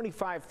to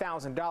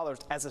 $25,000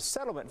 as a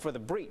settlement for the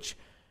breach.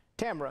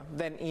 Tamara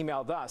then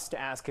emailed us to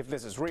ask if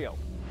this is real.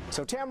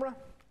 So Tamara,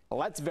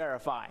 let's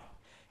verify.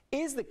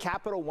 Is the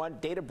Capital One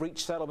data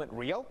breach settlement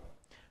real?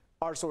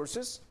 Our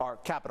sources are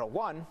Capital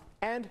One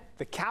and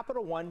the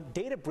Capital One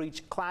Data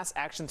Breach Class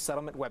Action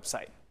Settlement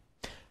website.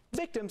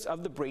 Victims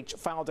of the breach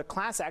filed a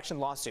class action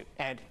lawsuit,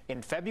 and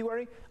in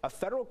February, a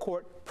federal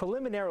court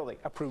preliminarily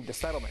approved a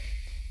settlement.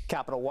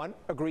 Capital One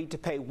agreed to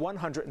pay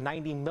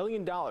 $190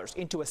 million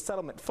into a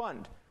settlement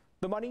fund.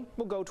 The money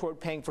will go toward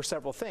paying for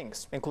several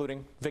things,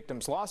 including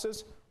victims'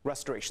 losses,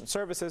 restoration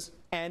services,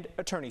 and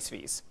attorney's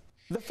fees.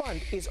 The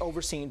fund is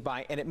overseen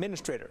by an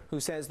administrator who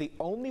says the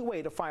only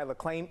way to file a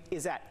claim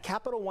is at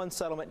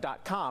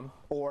CapitalOneSettlement.com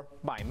or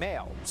by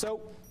mail.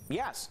 So,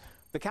 yes,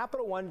 the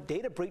Capital One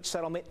data breach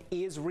settlement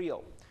is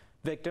real.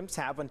 Victims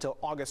have until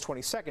August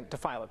 22nd to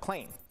file a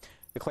claim.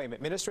 The claim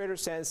administrator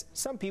says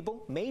some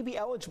people may be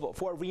eligible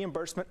for a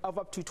reimbursement of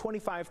up to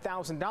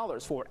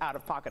 $25,000 for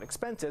out-of-pocket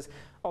expenses,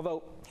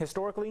 although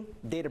historically,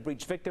 data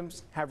breach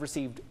victims have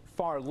received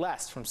far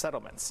less from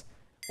settlements.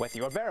 With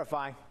your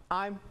Verify,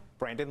 I'm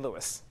Brandon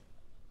Lewis.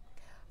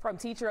 From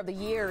Teacher of the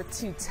Year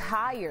to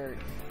tired.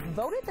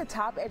 Voted the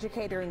top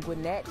educator in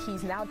Gwinnett,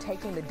 he's now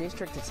taking the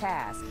district to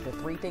task. The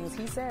 3 things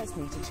he says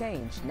need to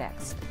change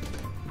next.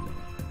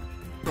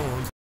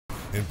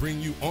 And bring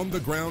you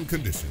on-the-ground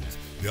conditions.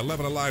 The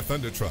 11Alive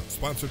Thunder Truck,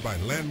 sponsored by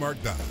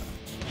Landmark Dodge.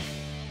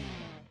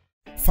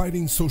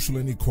 Fighting social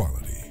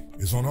inequality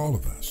is on all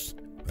of us.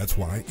 That's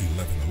why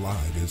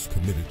 11Alive is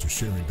committed to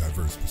sharing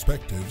diverse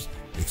perspectives,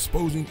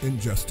 exposing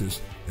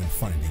injustice, and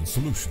finding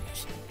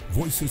solutions.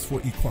 Voices for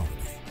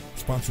Equality,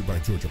 sponsored by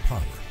Georgia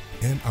Power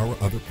and our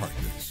other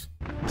partners.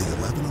 The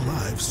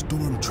 11Alive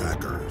Storm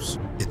Trackers.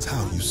 It's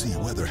how you see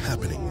weather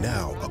happening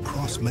now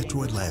across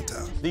Metro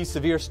Atlanta. These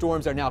severe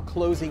storms are now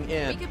closing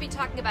in. We could be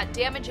talking about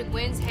damaging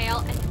winds, hail,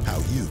 and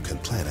how you can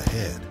plan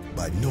ahead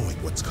by knowing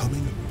what's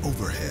coming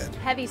overhead.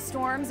 Heavy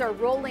storms are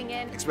rolling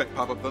in. Expect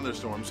pop-up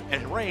thunderstorms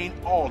and rain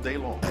all day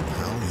long. And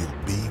how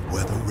you'll be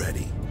weather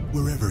ready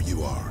wherever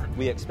you are.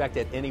 We expect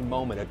at any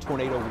moment a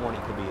tornado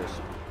warning could be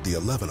issued. The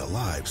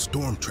 11Alive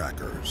Storm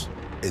Trackers.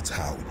 It's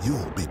how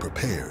you'll be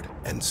prepared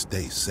and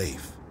stay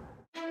safe.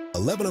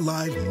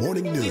 11Alive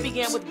Morning News. We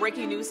began with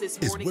breaking news this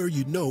morning. Is where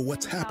you know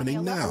what's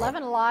happening now.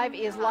 11Alive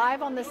is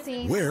live on the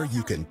scene. Where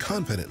you can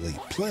confidently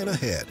plan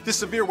ahead. This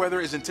severe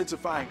weather is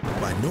intensifying.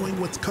 By knowing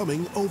what's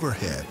coming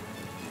overhead.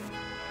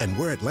 And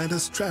we're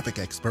Atlanta's traffic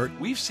expert.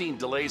 We've seen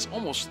delays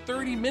almost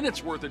 30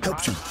 minutes worth of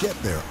helps you get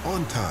there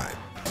on time.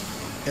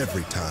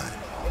 Every time.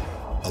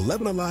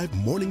 11Alive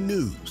Morning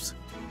News.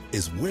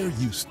 is where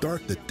you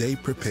start the day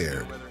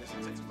prepared.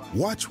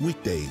 Watch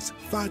weekdays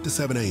 5 to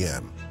 7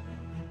 a.m.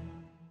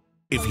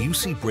 If you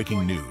see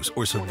breaking news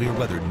or severe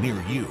weather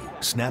near you,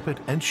 snap it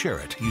and share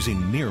it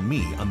using Near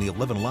Me on the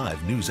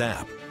 11Alive News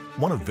app.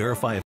 Want to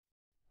verify if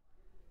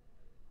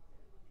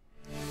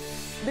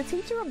the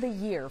Teacher of the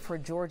Year for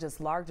Georgia's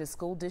largest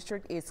school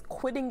district is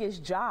quitting his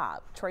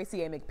job.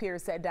 Tracy A. McPeer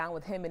sat down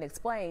with him and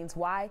explains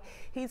why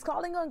he's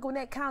calling on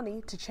Gwinnett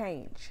County to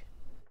change.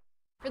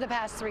 For the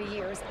past 3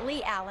 years,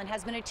 Lee Allen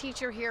has been a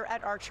teacher here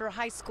at Archer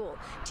High School,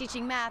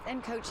 teaching math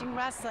and coaching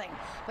wrestling.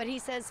 But he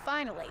says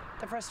finally,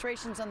 the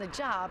frustrations on the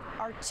job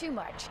are too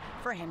much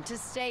for him to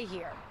stay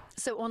here.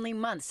 So only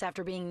months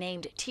after being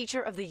named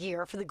Teacher of the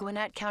Year for the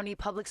Gwinnett County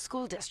Public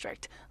School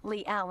District,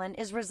 Lee Allen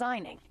is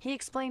resigning. He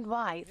explained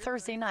why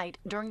Thursday night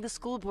during the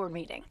school board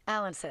meeting.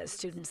 Allen says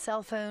student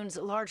cell phones,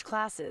 large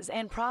classes,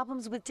 and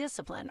problems with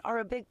discipline are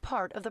a big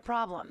part of the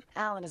problem.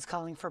 Allen is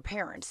calling for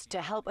parents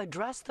to help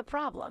address the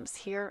problems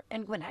here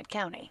in Gwinnett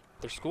County.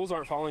 Their schools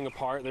aren't falling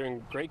apart. They're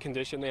in great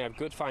condition. They have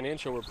good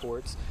financial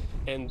reports,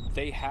 and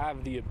they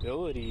have the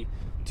ability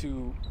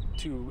to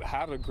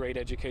have a great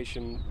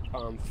education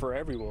for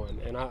everyone.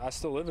 And I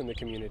still live in the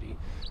community,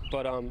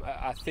 but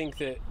I think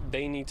that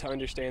they need to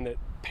understand that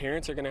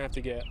parents are going to have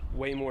to get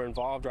way more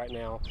involved right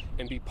now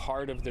and be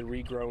part of the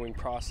regrowing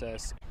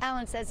process.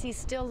 Allen says he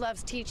still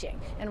loves teaching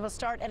and will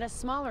start at a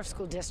smaller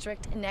school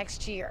district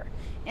next year.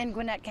 In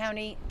Gwinnett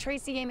County,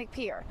 Tracy A.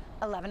 McPeer,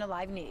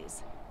 11Alive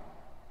News.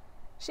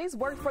 She's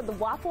worked for the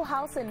Waffle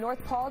House in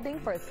North Paulding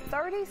for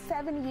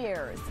 37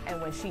 years,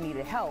 and when she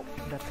needed help,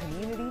 the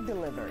community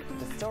delivered.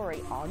 The story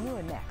all new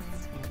and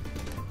next.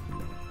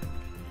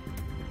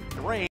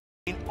 Rain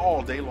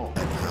all day long.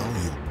 And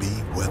how you'll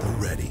be weather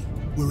ready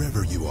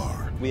wherever you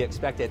are. We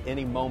expect at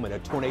any moment a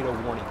tornado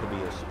warning could be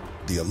issued.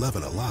 The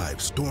 11Alive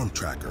Storm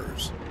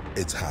Trackers.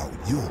 It's how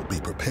you'll be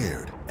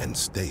prepared and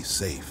stay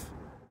safe.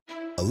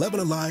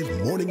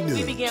 11Alive Morning News.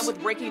 We began with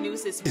breaking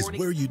news this morning. Is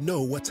where you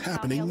know what's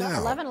happening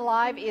now.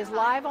 11Alive is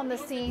live on the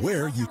scene.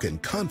 Where you can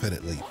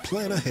confidently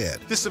plan ahead.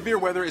 This severe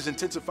weather is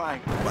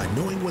intensifying. By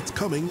knowing what's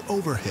coming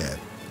overhead.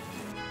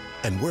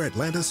 And where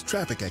Atlanta's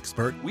traffic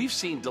expert. We've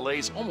seen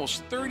delays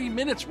almost 30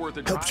 minutes worth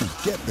of helps you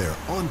get there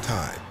on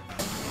time.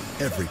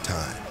 Every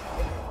time.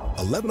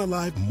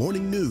 11Alive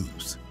Morning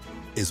News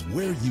is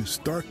where you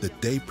start the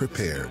day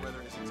prepared.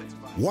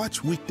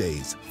 Watch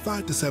weekdays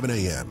 5 to 7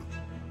 a.m.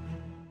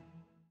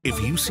 If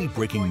you see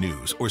breaking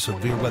news or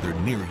severe weather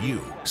near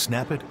you,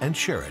 snap it and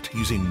share it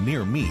using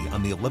Near Me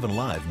on the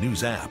 11Alive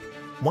News app.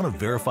 Want to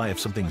verify if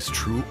something's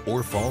true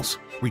or false?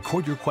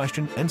 Record your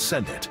question and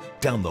send it.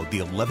 Download the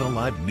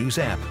 11Alive News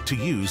app to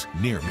use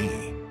Near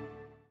Me.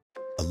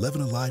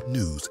 11Alive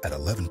News at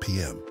 11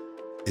 p.m.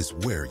 is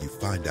where you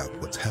find out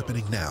what's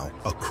happening now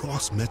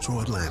across Metro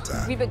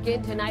Atlanta. We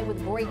begin tonight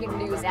with breaking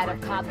news out of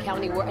Cobb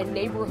County, where a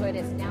neighborhood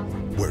is now...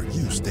 where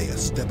you stay a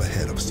step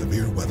ahead of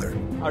severe weather.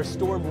 Our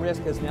storm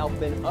risk has now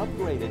been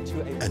upgraded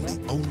to a... and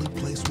the only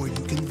place where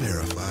you can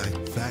verify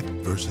fact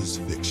versus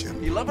fiction.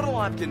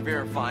 11Alive can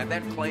verify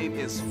that claim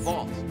is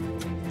false.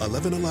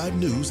 11Alive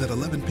News at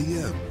 11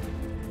 p.m.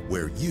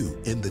 where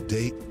you end the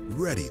day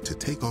ready to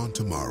take on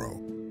tomorrow.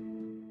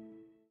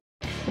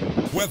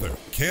 Weather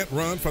can't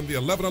run from the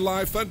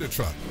 11Alive Thunder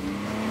Truck.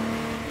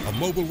 A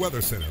mobile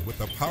weather center with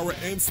the power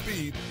and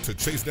speed to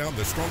chase down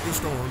the strongest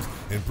storms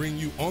and bring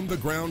you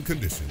on-the-ground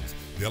conditions.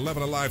 The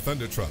 11Alive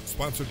Thunder Truck,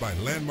 sponsored by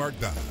Landmark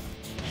Dodge.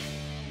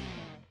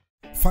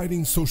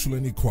 Fighting social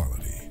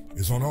inequality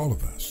is on all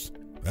of us.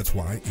 That's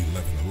why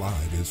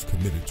 11Alive is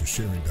committed to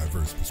sharing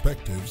diverse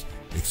perspectives,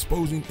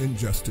 exposing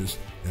injustice,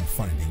 and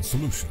finding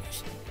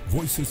solutions.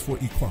 Voices for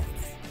Equality,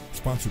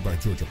 sponsored by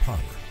Georgia Power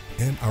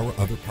and our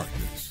other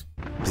partners.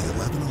 The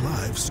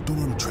 11Alive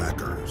Storm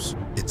Trackers.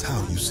 It's how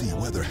you see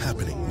weather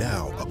happening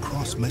now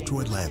across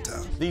Metro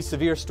Atlanta. These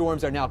severe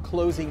storms are now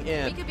closing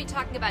in. We could be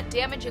talking about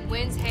damaging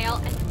winds,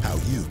 hail, and how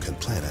you can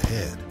plan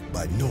ahead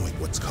by knowing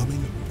what's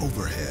coming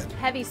overhead.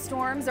 Heavy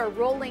storms are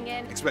rolling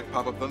in. Expect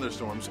pop-up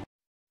thunderstorms.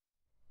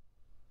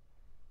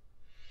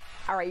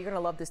 All right, you're going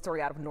to love this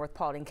story out of North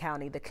Paulding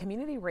County. The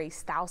community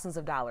raised thousands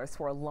of dollars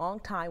for a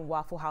longtime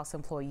Waffle House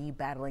employee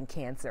battling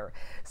cancer.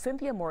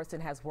 Cynthia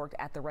Morrison has worked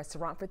at the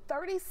restaurant for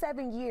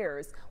 37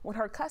 years. When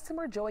her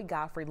customer Joey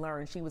Godfrey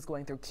learned she was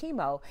going through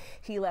chemo,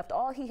 he left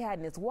all he had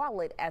in his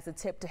wallet as a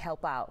tip to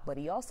help out, but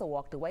he also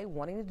walked away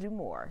wanting to do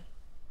more.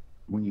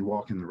 When you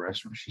walk in the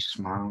restaurant, she's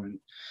smiling.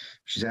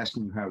 She's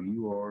asking you how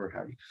you are,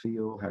 how you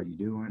feel, how you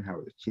doing, how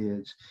are the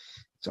kids.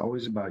 It's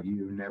always about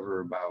you,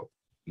 never about,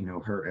 you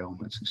know, her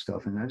ailments and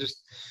stuff. And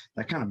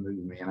that kind of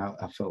moved me. And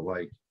I felt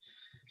like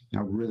I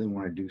really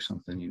want to do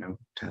something, you know,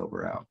 to help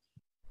her out.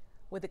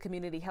 With the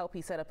community help,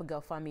 he set up a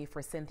GoFundMe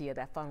for Cynthia.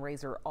 That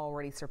fundraiser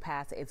already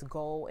surpassed its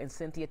goal, and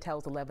Cynthia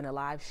tells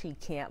 11Alive she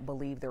can't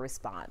believe the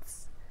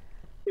response.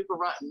 People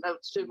writing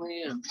notes to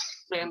me and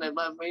saying they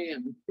love me,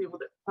 and people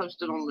that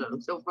posted on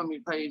the GoFundMe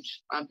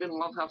page. I've been in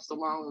Waffle House so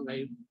long, and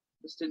they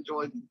just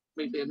enjoyed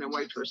me being their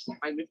waitress. It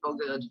made me feel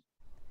good.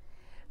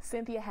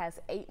 Cynthia has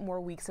 8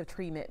 more weeks of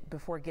treatment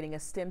before getting a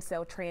stem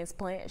cell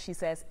transplant. She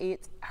says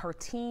it's her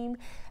team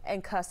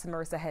and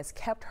customers that has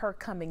kept her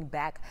coming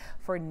back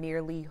for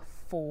nearly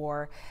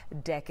 4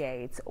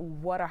 decades.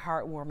 What a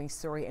heartwarming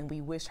story, and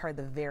we wish her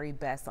the very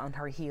best on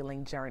her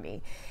healing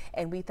journey.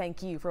 And we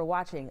thank you for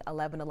watching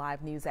 11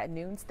 Alive News at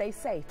Noon. Stay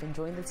safe and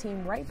join the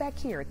team right back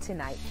here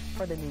tonight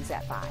for the News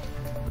at 5.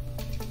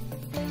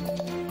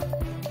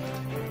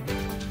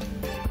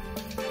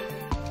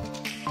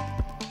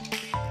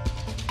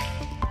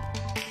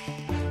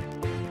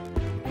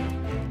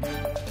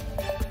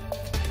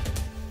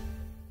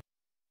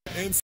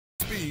 And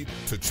speed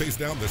to chase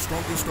down the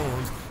strongest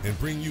storms and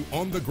bring you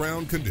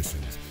on-the-ground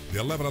conditions. The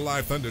 11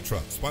 Alive Thunder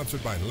Truck,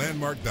 sponsored by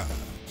Landmark Dodge.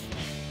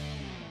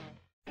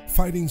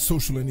 Fighting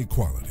social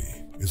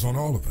inequality is on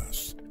all of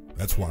us.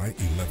 That's why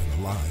 11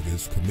 Alive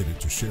is committed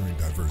to sharing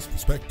diverse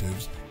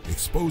perspectives,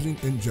 exposing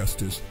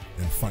injustice,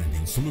 and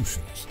finding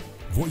solutions.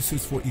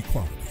 Voices for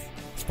Equality,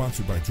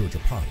 sponsored by Georgia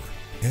Power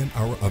and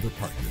our other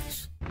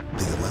partners.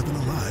 The 11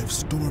 Alive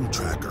Storm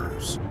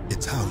Trackers.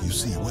 It's how you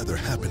see weather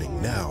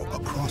happening now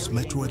across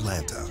Metro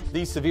Atlanta.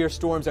 These severe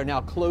storms are now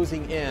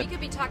closing in. We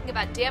could be talking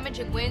about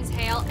damaging winds,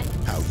 hail, and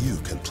How you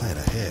can plan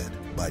ahead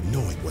by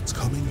knowing what's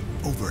coming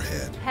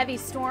overhead. Heavy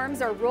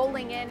storms are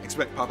rolling in.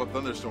 Expect pop-up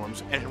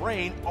thunderstorms and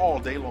rain all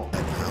day long.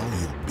 And how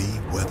you'll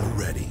be weather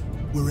ready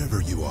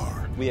wherever you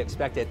are. We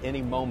expect at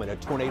any moment a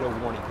tornado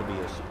warning could be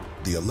issued.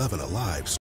 The 11 Alive